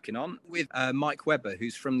I'm working on with Mike Webber,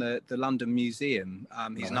 who's from the London Museum.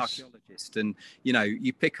 He's an archaeologist, and you know,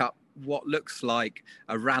 you pick up what looks like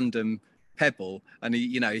a random pebble, and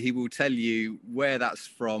he will tell you where that's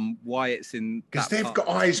from, why it's in. Because they've got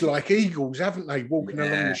eyes like eagles, haven't they, walking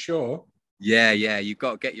along the shore? Yeah, you've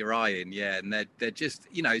got to get your eye in, and they're just,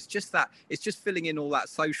 you know, it's just filling in all that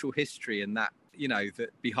social history and that, you know, that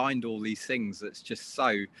behind all these things that's just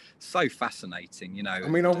so fascinating, you know. I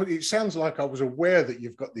mean, it sounds like I was aware that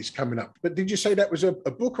you've got this coming up, but did you say that was a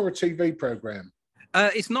book or a TV program?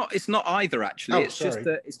 It's not either, actually. Oh,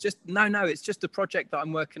 it's just a project that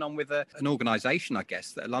I'm working on with an organisation, I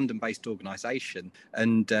guess, a London-based organisation,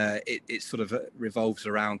 and it sort of revolves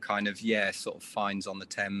around kind of sort of finds on the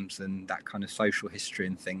Thames and that kind of social history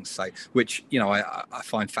and things. So, which, you know, I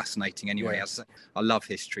find fascinating anyway. As I love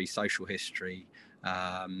history, social history.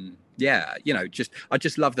 You know, I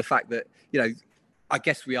just love the fact that, you know, I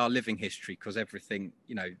guess we are living history, because everything,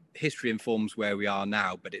 you know, history informs where we are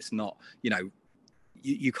now, but it's not, you know.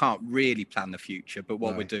 You can't really plan the future, but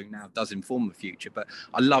what we're doing now does inform the future. But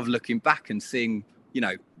I love looking back and seeing, you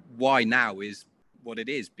know, why now is what it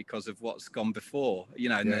is because of what's gone before, you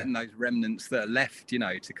know, and those remnants that are left, you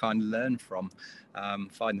know, to kind of learn from,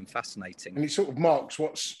 find them fascinating. And it sort of marks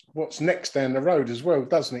what's next down the road as well,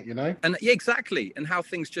 doesn't it, you know? And exactly. And how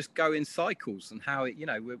things just go in cycles, and how, you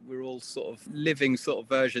know, we're all sort of living sort of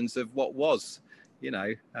versions of what was. You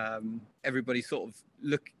know, everybody sort of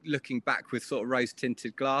looking back with sort of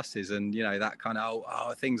rose-tinted glasses, and, you know, that kind of,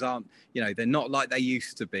 things aren't, you know, they're not like they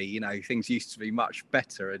used to be. You know, things used to be much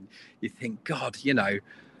better, and you think, God, you know,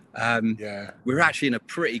 we're actually in a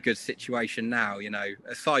pretty good situation now. You know,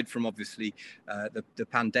 aside from obviously the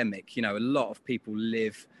pandemic, you know, a lot of people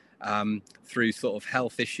live through sort of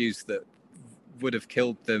health issues that would have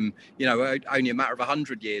killed them, you know, only a matter of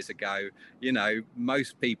 100 years ago. You know,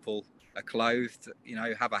 most people are clothed, you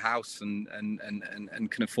know, have a house and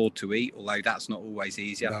can afford to eat, although that's not always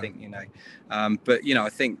easy. I think, you know, but, you know, I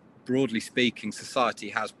think broadly speaking, society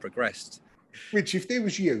has progressed. Rich, if there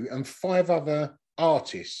was you and 5 other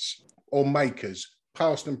artists or makers,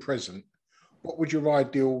 past and present, what would your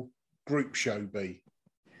ideal group show be?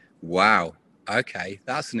 Wow. Okay,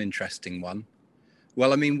 that's an interesting one.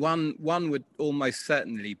 Well, I mean, one would almost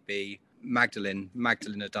certainly be Magdalene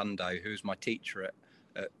Adundo, who's my teacher at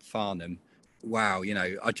Farnham. Wow, you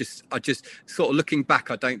know, I just sort of looking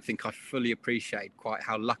back, I don't think I fully appreciate quite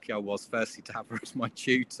how lucky I was, firstly, to have her as my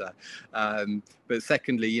tutor, but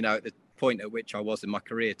secondly, you know, at the point at which I was in my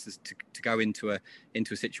career, to go into a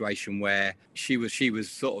situation where she was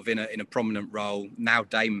sort of in a prominent role, now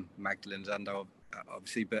Dame Magdalene Adundo,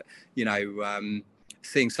 obviously, but, you know,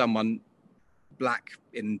 seeing someone Black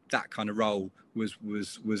in that kind of role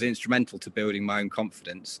was instrumental to building my own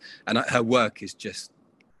confidence. And her work is just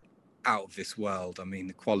out of this world. I mean,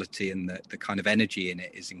 the quality and the kind of energy in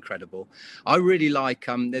it is incredible. I really like,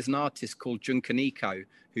 there's an artist called Junkaniko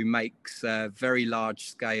who makes very large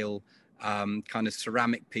scale kind of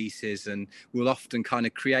ceramic pieces, and will often kind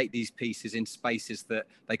of create these pieces in spaces that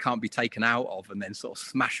they can't be taken out of, and then sort of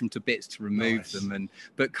smash them to bits to remove them,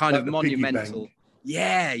 but kind like of the monumental.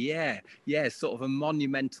 Yeah, sort of a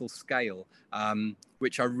monumental scale,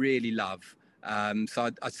 which I really love.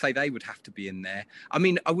 So I'd say they would have to be in there. I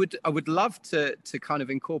mean, I would love to kind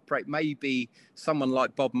of incorporate maybe someone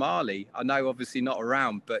like Bob Marley. I know obviously not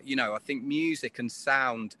around, but you know, I think music and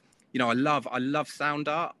sound, you know, I love sound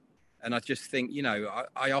art, and I just think, you know,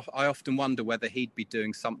 I often wonder whether he'd be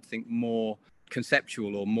doing something more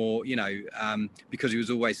conceptual or more, you know, because he was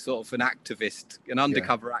always sort of an activist, an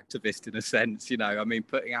undercover activist in a sense, you know. I mean,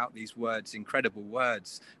 putting out these words, incredible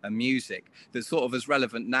words and music that's sort of as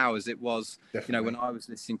relevant now as it was, you know, when I was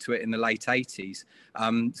listening to it in the late 80s.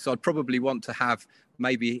 So I'd probably want to have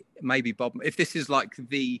maybe Bob, if this is like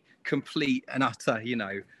the complete and utter, you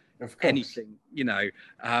know, anything, you know,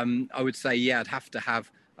 I would say, yeah, I'd have to have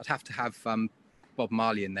Bob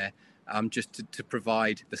Marley in there, just to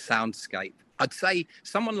provide the soundscape. I'd say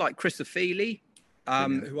someone like Chris Ofili,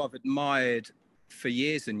 who I've admired for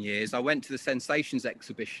years and years. I went to the Sensations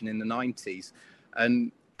exhibition in the 90s,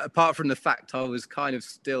 and apart from the fact I was kind of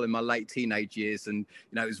still in my late teenage years, and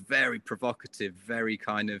you know, it was very provocative, very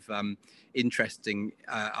kind of interesting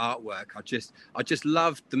artwork. I just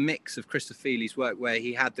loved the mix of Chris Ofili's work, where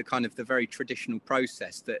he had the kind of the very traditional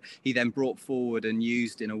process that he then brought forward and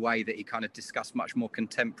used in a way that he kind of discussed much more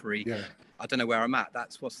contemporary. I don't know where I'm at.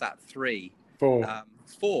 What's that? 3. 4.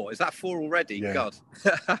 4. Is that 4 already? Yeah. God.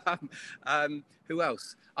 Who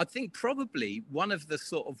else? I think probably one of the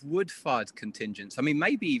sort of wood-fired contingents. I mean,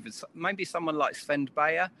 maybe someone like Sven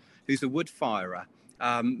Bayer, who's a wood firer,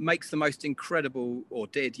 makes the most incredible, or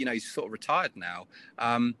did, you know, he's sort of retired now.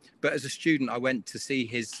 But as a student, I went to see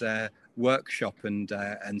his workshop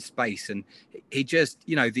and space, and he just,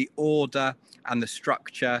 you know, the order and the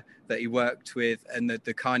structure that he worked with, and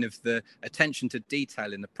the kind of the attention to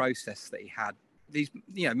detail in the process that he had, these,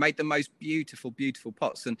 you know, made the most beautiful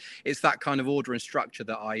pots. And it's that kind of order and structure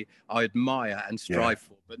that I admire and strive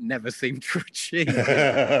for, but never seem to achieve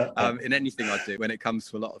in anything I do when it comes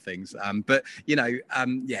to a lot of things. But you know,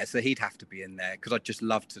 so he'd have to be in there, because I'd just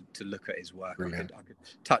love to look at his work. I could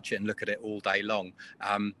touch it and look at it all day long.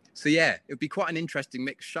 So yeah, it'd be quite an interesting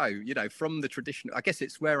mixed show, you know, from the traditional. I guess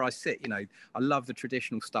it's where I sit, you know. I love the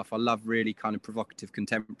traditional stuff. I love really kind of provocative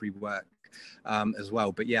contemporary work as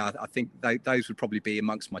well. But yeah, I think those would probably be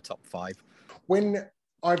amongst my top 5. When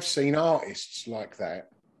I've seen artists like that,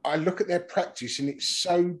 I look at their practice and it's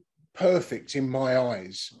so perfect in my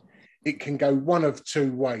eyes. It can go one of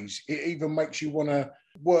 2 ways. It either makes you want to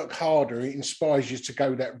work harder, it inspires you to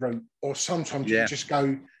go that route, or sometimes you just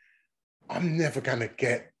go, I'm never going to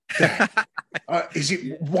get that.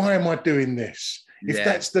 Why am I doing this? If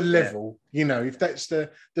that's the level, you know, if that's the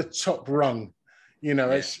top rung, you know,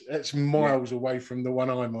 it's miles away from the one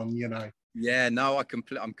I'm on, you know. Yeah, no,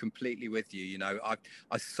 I'm completely with you. You know,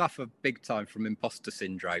 I suffer big time from imposter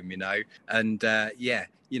syndrome, you know, and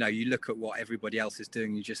you know, you look at what everybody else is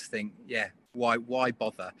doing, you just think, why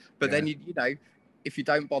bother? But then you know, if you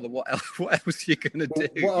don't bother, what else are you going to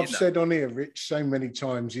do? What I've said on here, Rich, so many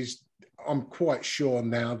times is, I'm quite sure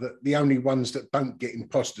now that the only ones that don't get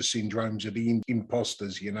imposter syndromes are the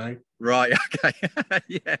imposters, you know. Right. Okay.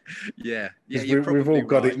 yeah. We've all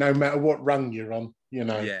got it, no matter what rung you're on, you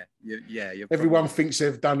know. Yeah. Everyone thinks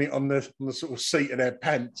they've done it on the sort of seat of their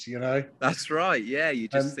pants, you know. That's right. Yeah, you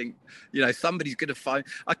just think, you know, somebody's going to find.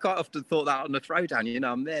 I quite often thought that on the throwdown. You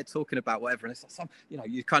know, I'm there talking about whatever, and it's like you know,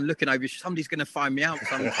 you're kind of looking over. Somebody's going to find me out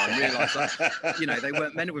sometime. Realise that, you know, they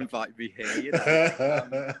weren't meant to invite me here. You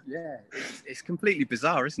know. It's completely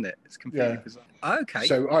bizarre, isn't it? It's completely bizarre. Okay.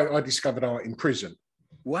 So I discovered art in prison.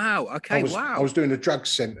 Wow. Okay. I was doing a drug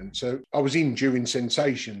sentence. So I was in during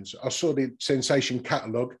Sensations. I saw the Sensation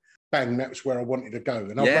catalogue. Bang, that was where I wanted to go.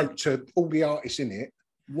 And I wrote to all the artists in it.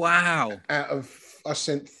 Wow. I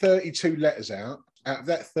sent 32 letters out. Out of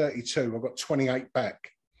that 32, I got 28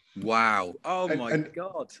 back. Wow. Oh my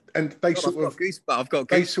God. And they sort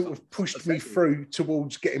of pushed me through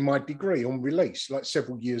towards getting my degree on release, like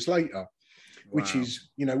several years later. Which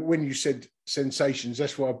is, you know, when you said Sensations,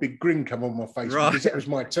 that's why a big grin came on my face, because that was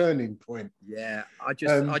my turning point. Yeah, I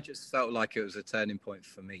just felt like it was a turning point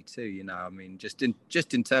for me too. You know, I mean, just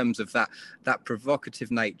in terms of that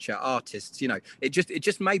provocative nature, artists. You know, it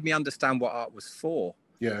just made me understand what art was for.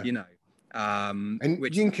 Yeah, you know, And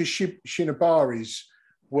which Yinka Shinobari's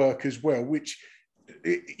work as well, which,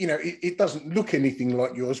 it doesn't look anything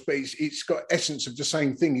like yours, but it's got essence of the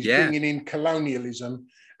same thing. He's bringing in colonialism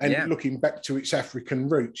and looking back to its African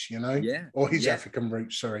roots, or his African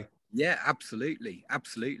roots, sorry. Yeah, absolutely.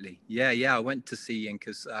 Yeah. I went to see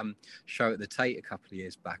Yinka's show at the Tate a couple of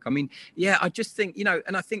years back. I mean, I just think,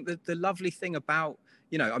 and I think that the lovely thing about,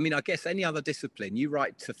 I guess any other discipline, you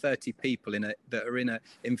write to 30 people that are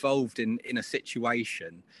involved in a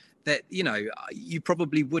situation that, you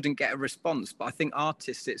probably wouldn't get a response. But I think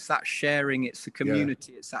artists, it's that sharing, it's the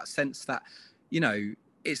community, it's that sense that,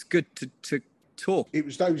 it's good to talk. It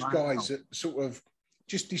was those guys that sort of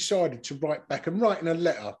just decided to write back, and writing a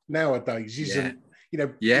letter nowadays isn't,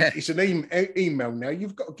 it's an email now.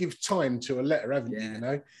 You've got to give time to a letter, haven't you?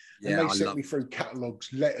 And they sent me through catalogues,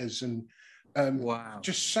 letters, and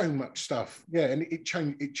just so much stuff. Yeah, and it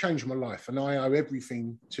changed my life, and I owe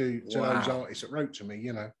everything to those artists that wrote to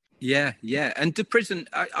me. Yeah. And to prison,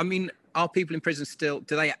 I mean, are people in prison still?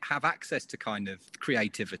 Do they have access to kind of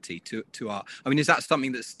creativity to art? I mean, is that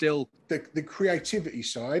something that's still the creativity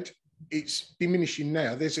side? It's diminishing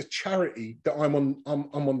now. There's a charity that I'm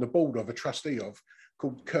on the board of, a trustee of,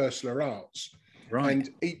 called Kersler Arts. Right. And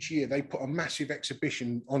each year they put a massive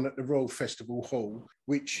exhibition on at the Royal Festival Hall,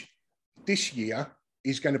 which this year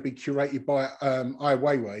is going to be curated by Ai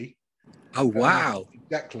Weiwei. Oh wow!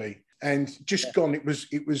 Exactly. And just gone, it was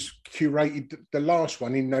curated. The last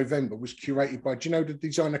one in November was curated by, do you know the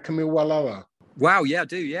designer Camille Wallowa? Wow, yeah, I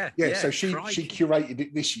do, yeah. So she curated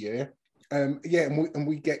it this year. And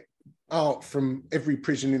we get art from every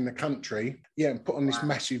prison in the country, and put on this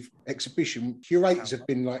massive exhibition. Curators have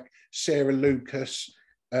been like Sarah Lucas,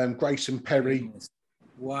 Grayson Perry.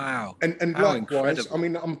 Wow. And likewise, incredible. I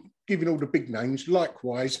mean, I'm giving all the big names.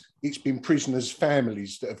 Likewise, it's been prisoners'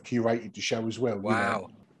 families that have curated the show as well. Wow.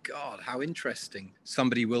 God, how interesting.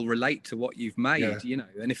 Somebody will relate to what you've made,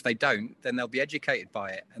 and if they don't, then they'll be educated by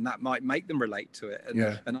it, and that might make them relate to it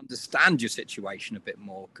and understand your situation a bit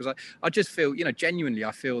more. Because I just feel, genuinely,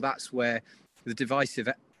 I feel that's where the divisive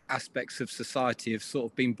aspects of society have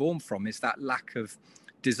sort of been born from, is that lack of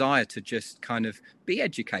desire to just kind of be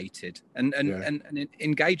educated and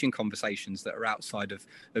engage in conversations that are outside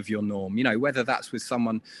of your norm, whether that's with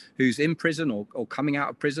someone who's in prison or coming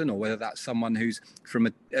out of prison, or whether that's someone who's from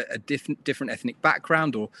a different ethnic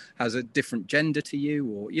background or has a different gender to you,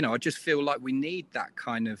 or I just feel like we need that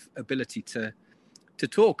kind of ability to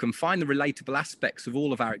talk and find the relatable aspects of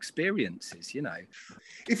all of our experiences.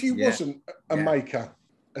 If you wasn't a maker,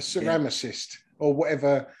 a ceramicist, or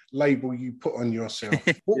whatever label you put on yourself,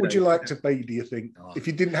 what would you like to be, do you think, if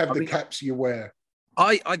you didn't have the caps you wear?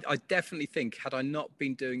 I definitely think, had I not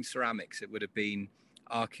been doing ceramics, it would have been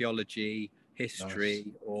archaeology,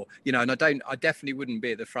 history, or and I definitely wouldn't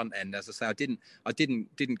be at the front end. As I say, I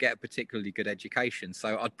didn't get a particularly good education,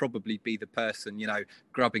 so I'd probably be the person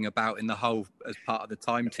grubbing about in the hole as part of the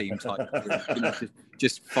time team type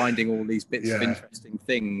just finding all these bits of interesting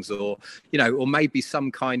things, or or maybe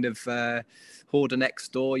some kind of hoarder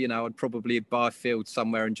next door. I'd probably buy a field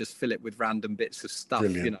somewhere and just fill it with random bits of stuff.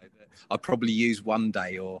 Brilliant. That I'd probably use one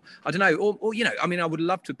day, or I don't know, or I mean, I would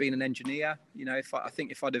love to have been an engineer. If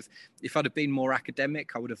I'd have been more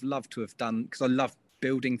academic, I would have loved to have done, because I love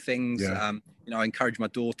building things. I encourage my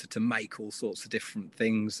daughter to make all sorts of different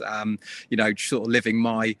things. Sort of living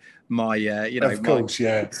my of course,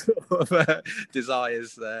 sort of,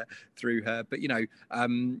 desires through her. But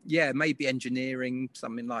maybe engineering,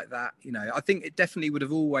 something like that. I think it definitely would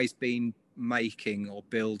have always been making or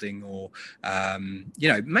building, or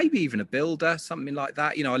maybe even a builder, something like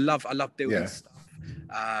that. I love building stuff.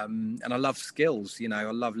 And I love skills, I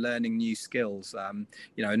love learning new skills, and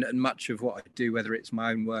much of what I do, whether it's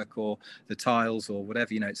my own work or the tiles or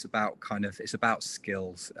whatever, it's about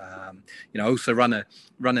skills. I also run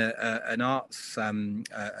an arts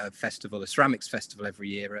festival, a ceramics festival every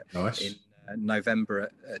year in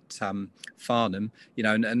November at Farnham,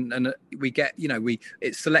 and we get,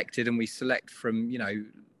 it's selected, and we select from,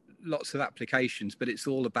 lots of applications, but it's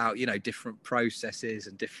all about different processes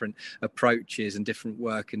and different approaches and different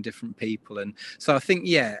work and different people. And so I think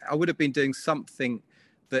I would have been doing something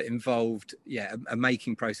that involved a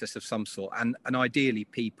making process of some sort, and ideally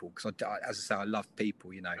people, because as I say, I love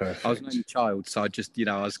people. Perfect. I was an only child, so I just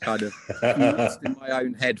I was kind of lost in my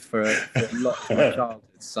own head for a lot of my childhood.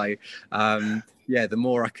 So the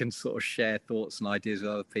more I can sort of share thoughts and ideas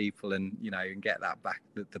with other people, and and get that back,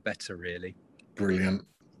 the better, really. Brilliant.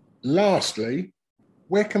 Lastly,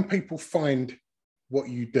 where can people find what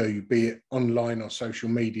you do, be it online or social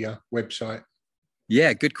media, website?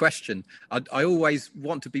 Yeah, good question. I always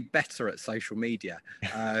want to be better at social media.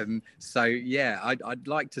 So yeah, I'd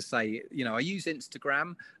like to say, you know, I use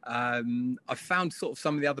Instagram. I found sort of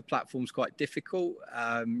some of the other platforms quite difficult.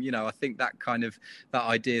 You know, I think that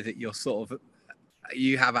idea that you're sort of,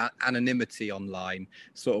 you have anonymity online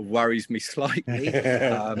sort of worries me slightly,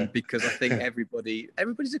 because I think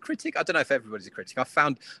everybody's a critic. I don't know if everybody's a critic. I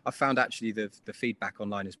found actually the feedback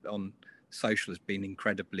online on social has been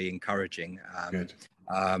incredibly encouraging,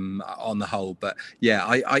 on the whole. But yeah,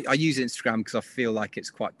 I use Instagram because I feel like it's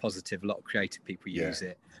quite positive. A lot of creative people use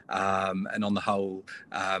it. And on the whole,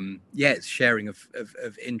 it's sharing of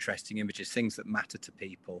interesting images, things that matter to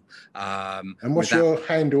people. And what's your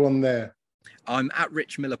handle on there? I'm at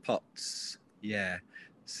Rich Miller Potts. Yeah.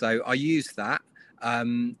 So I use that.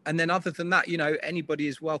 And then other than that, you know, anybody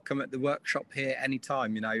is welcome at the workshop here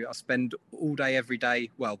anytime. You know, I spend all day, every day,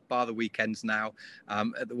 well, bar the weekends now,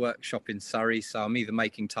 at the workshop in Surrey. So I'm either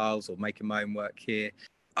making tiles or making my own work here.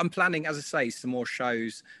 I'm planning, as I say, some more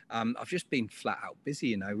shows. I've just been flat out busy,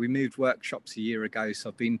 you know. We moved workshops a year ago, so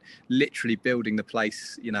I've been literally building the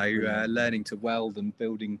place, you know, learning to weld and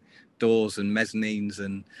building doors and mezzanines,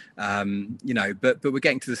 and you know, but we're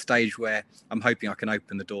getting to the stage where I'm hoping I can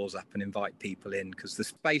open the doors up and invite people in, because the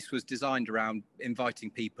space was designed around inviting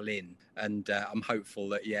people in, and I'm hopeful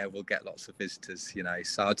that we'll get lots of visitors, you know.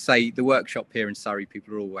 So I'd say the workshop here in Surrey,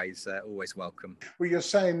 people are always welcome. Well, you're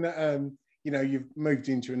saying that you know, you've moved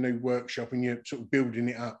into a new workshop and you're sort of building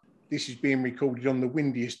it up. This is being recorded on the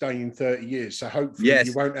windiest day in 30 years. So hopefully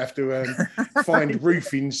you won't have to find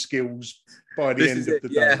roofing skills by the end of the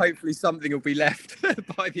day. Yeah, hopefully something will be left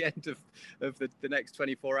by the end of the next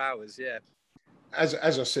 24 hours. Yeah. As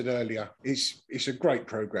I said earlier, it's a great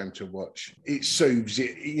program to watch. It soothes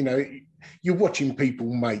it. You know, you're watching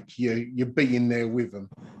people make, you're being there with them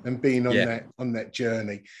and being on that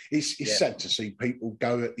journey. It's sad to see people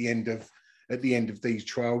go at the end of these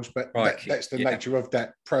trials, but that's the nature of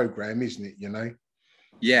that program, isn't it? You know.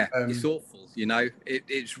 Yeah, it's awful. You know,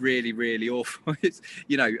 it's really, really awful. It's,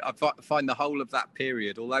 you know, I find the whole of that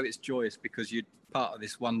period, although it's joyous because you're part of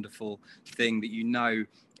this wonderful thing that you know,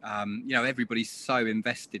 everybody's so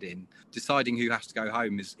invested in. Deciding who has to go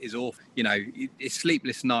home is awful. You know, it's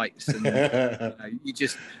sleepless nights, and you know, you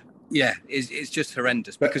just. Yeah, it's just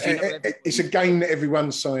horrendous because it's a game that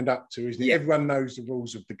everyone's signed up to, isn't it? Yeah. Everyone knows the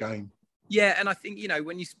rules of the game. Yeah, and I think, you know,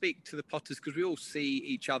 when you speak to the potters, because we all see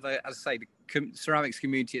each other, as I say, the ceramics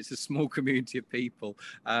community, it's a small community of people.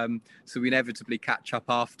 So we inevitably catch up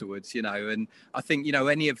afterwards, you know. And I think, you know,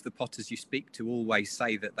 any of the potters you speak to always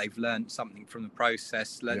say that they've learned something from the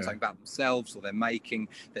process, learned something about themselves or their making,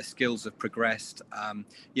 their skills have progressed,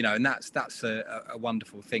 you know, and that's a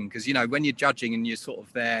wonderful thing. Because, you know, when you're judging and you're sort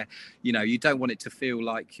of there, you know, you don't want it to feel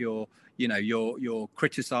like you're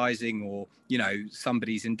criticizing or, you know,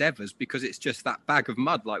 somebody's endeavors, because it's just that bag of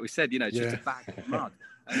mud, like we said, you know, it's just a bag of mud,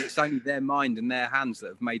 and it's only their mind and their hands that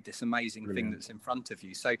have made this amazing thing that's in front of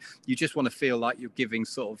you. So you just want to feel like you're giving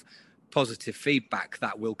sort of positive feedback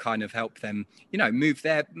that will kind of help them, you know, move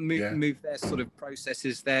their sort of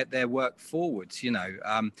processes, their work forwards, you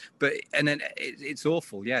know. But then it's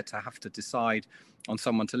awful, to have to decide on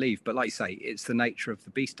someone to leave. But like you say, it's the nature of the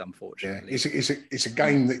beast, unfortunately. Yeah, it's a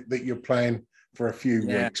game that you're playing for a few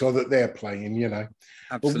weeks, or that they're playing, you know.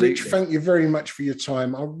 Absolutely. Well, Rich, thank you very much for your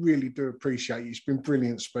time. I really do appreciate it. It's been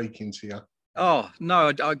brilliant speaking to you. Oh,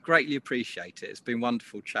 no, I greatly appreciate it. It's been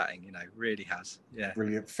wonderful chatting, you know, really has. Yeah.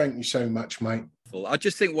 Brilliant. Thank you so much, mate. I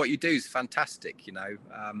just think what you do is fantastic, you know,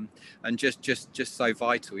 and just so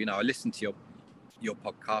vital. You know, I listen to your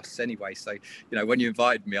podcasts anyway, so, you know, when you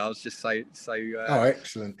invited me, I was just so oh,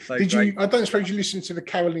 excellent. So did great. You, I don't suppose you listened to the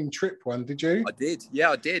Caroline Tripp one, did you? I did.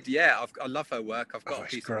 I love her work. I've got a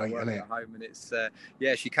piece of her work at home, and it's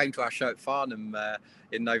she came to our show at Farnham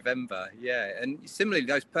in November, and similarly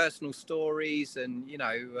those personal stories, and, you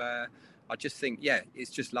know, I just think, it's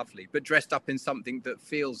just lovely, but dressed up in something that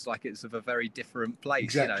feels like it's of a very different place.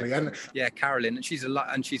 Exactly. You know? And Carolyn, and she's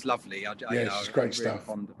lovely. She's great stuff. Really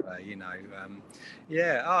fond of her, you know.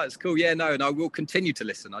 It's cool. And I will continue to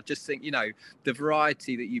listen. I just think, you know, the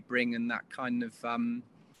variety that you bring, and that kind of,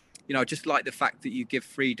 you know, just like the fact that you give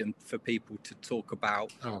freedom for people to talk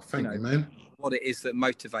about. Oh, thank you, man. What it is that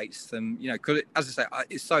motivates them, you know, because, as I say,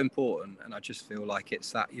 it's so important, and I just feel like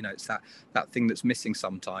it's that, you know, it's that thing that's missing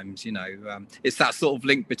sometimes, you know. It's that sort of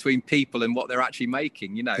link between people and what they're actually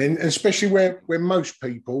making, you know. And especially where most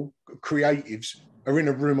people, creatives, are in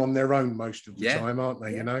a room on their own most of the time, aren't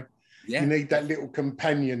they? You know, you need that little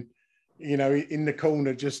companion, you know, in the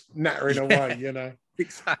corner just nattering away, you know.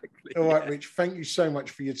 Exactly. All right, Rich, thank you so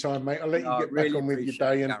much for your time, mate. I'll let you get back on with your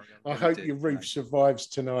day, and I hope your roof survives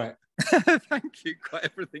tonight. Thank you. Got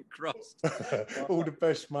everything crossed. All the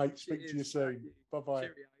best, mate. Speak to you soon. Bye-bye.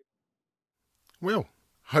 Well,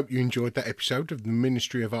 hope you enjoyed that episode of the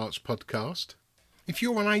Ministry of Arts podcast. If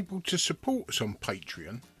you're unable to support us on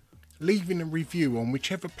Patreon, leaving a review on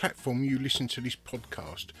whichever platform you listen to this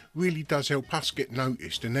podcast really does help us get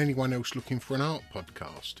noticed and anyone else looking for an art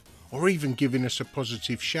podcast, or even giving us a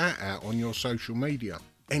positive shout out on your social media.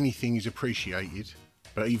 Anything is appreciated,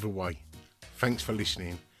 but either way, thanks for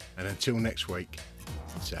listening, and until next week,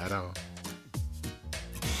 ta-da.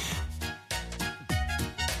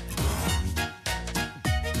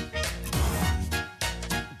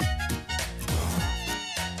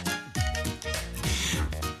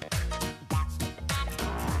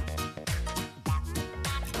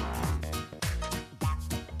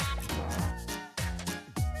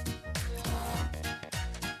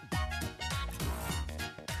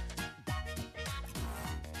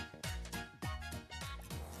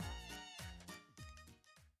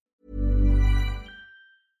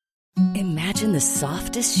 Imagine the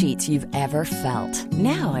softest sheets you've ever felt.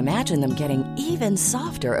 Now imagine them getting even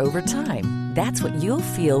softer over time. That's what you'll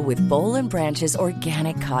feel with Boll & Branch's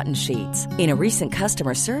organic cotton sheets. In a recent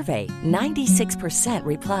customer survey, 96%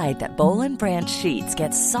 replied that Boll & Branch sheets get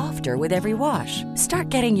softer with every wash. Start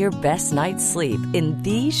getting your best night's sleep in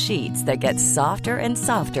these sheets that get softer and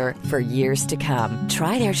softer for years to come.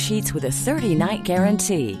 Try their sheets with a 30-night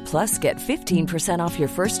guarantee. Plus, get 15% off your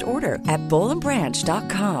first order at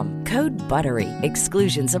bollandbranch.com. Code BUTTERY.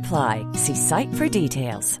 Exclusions apply. See site for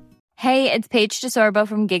details. Hey, it's Paige DeSorbo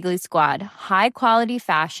from Giggly Squad. High quality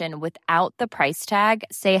fashion without the price tag.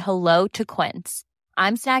 Say hello to Quince.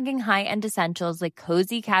 I'm snagging high-end essentials like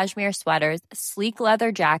cozy cashmere sweaters, sleek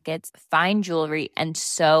leather jackets, fine jewelry, and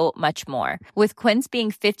so much more. With Quince being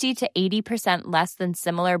 50 to 80% less than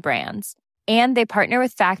similar brands. And they partner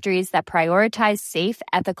with factories that prioritize safe,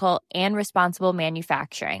 ethical, and responsible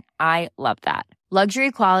manufacturing. I love that.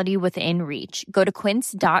 Luxury quality within reach. Go to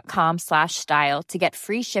quince.com/style to get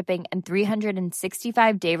free shipping and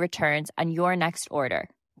 365-day returns on your next order.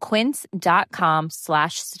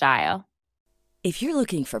 Quince.com/style. If you're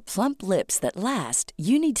looking for plump lips that last,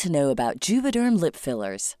 you need to know about Juvederm lip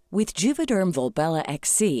fillers. With Juvederm Volbella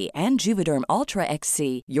XC and Juvederm Ultra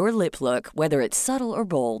XC, your lip look, whether it's subtle or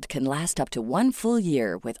bold, can last up to 1 full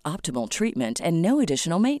year with optimal treatment and no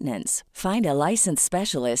additional maintenance. Find a licensed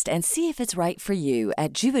specialist and see if it's right for you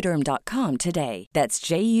at Juvederm.com today. That's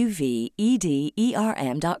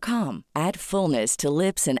JUVEDERM.com. Add fullness to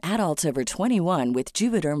lips in adults over 21 with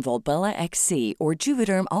Juvederm Volbella XC or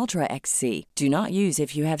Juvederm Ultra XC. Do not use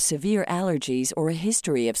if you have severe allergies or a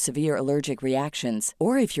history of severe allergic reactions,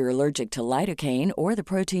 or if you're allergic to lidocaine or the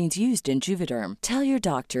proteins used in Juvederm. Tell your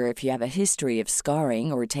doctor if you have a history of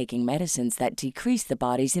scarring or taking medicines that decrease the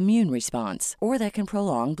body's immune response or that can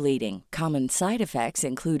prolong bleeding. Common side effects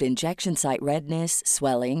include injection site redness,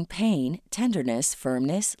 swelling, pain, tenderness,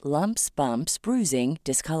 firmness, lumps, bumps, bruising,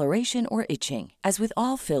 discoloration, or itching. As with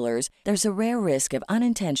all fillers, there's a rare risk of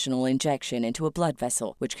unintentional injection into a blood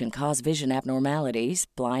vessel, which can cause vision abnormalities,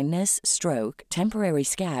 blindness, stroke, temporary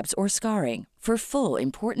scabs, or scarring. For full,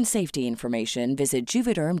 important safety information, visit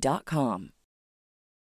Juvederm.com.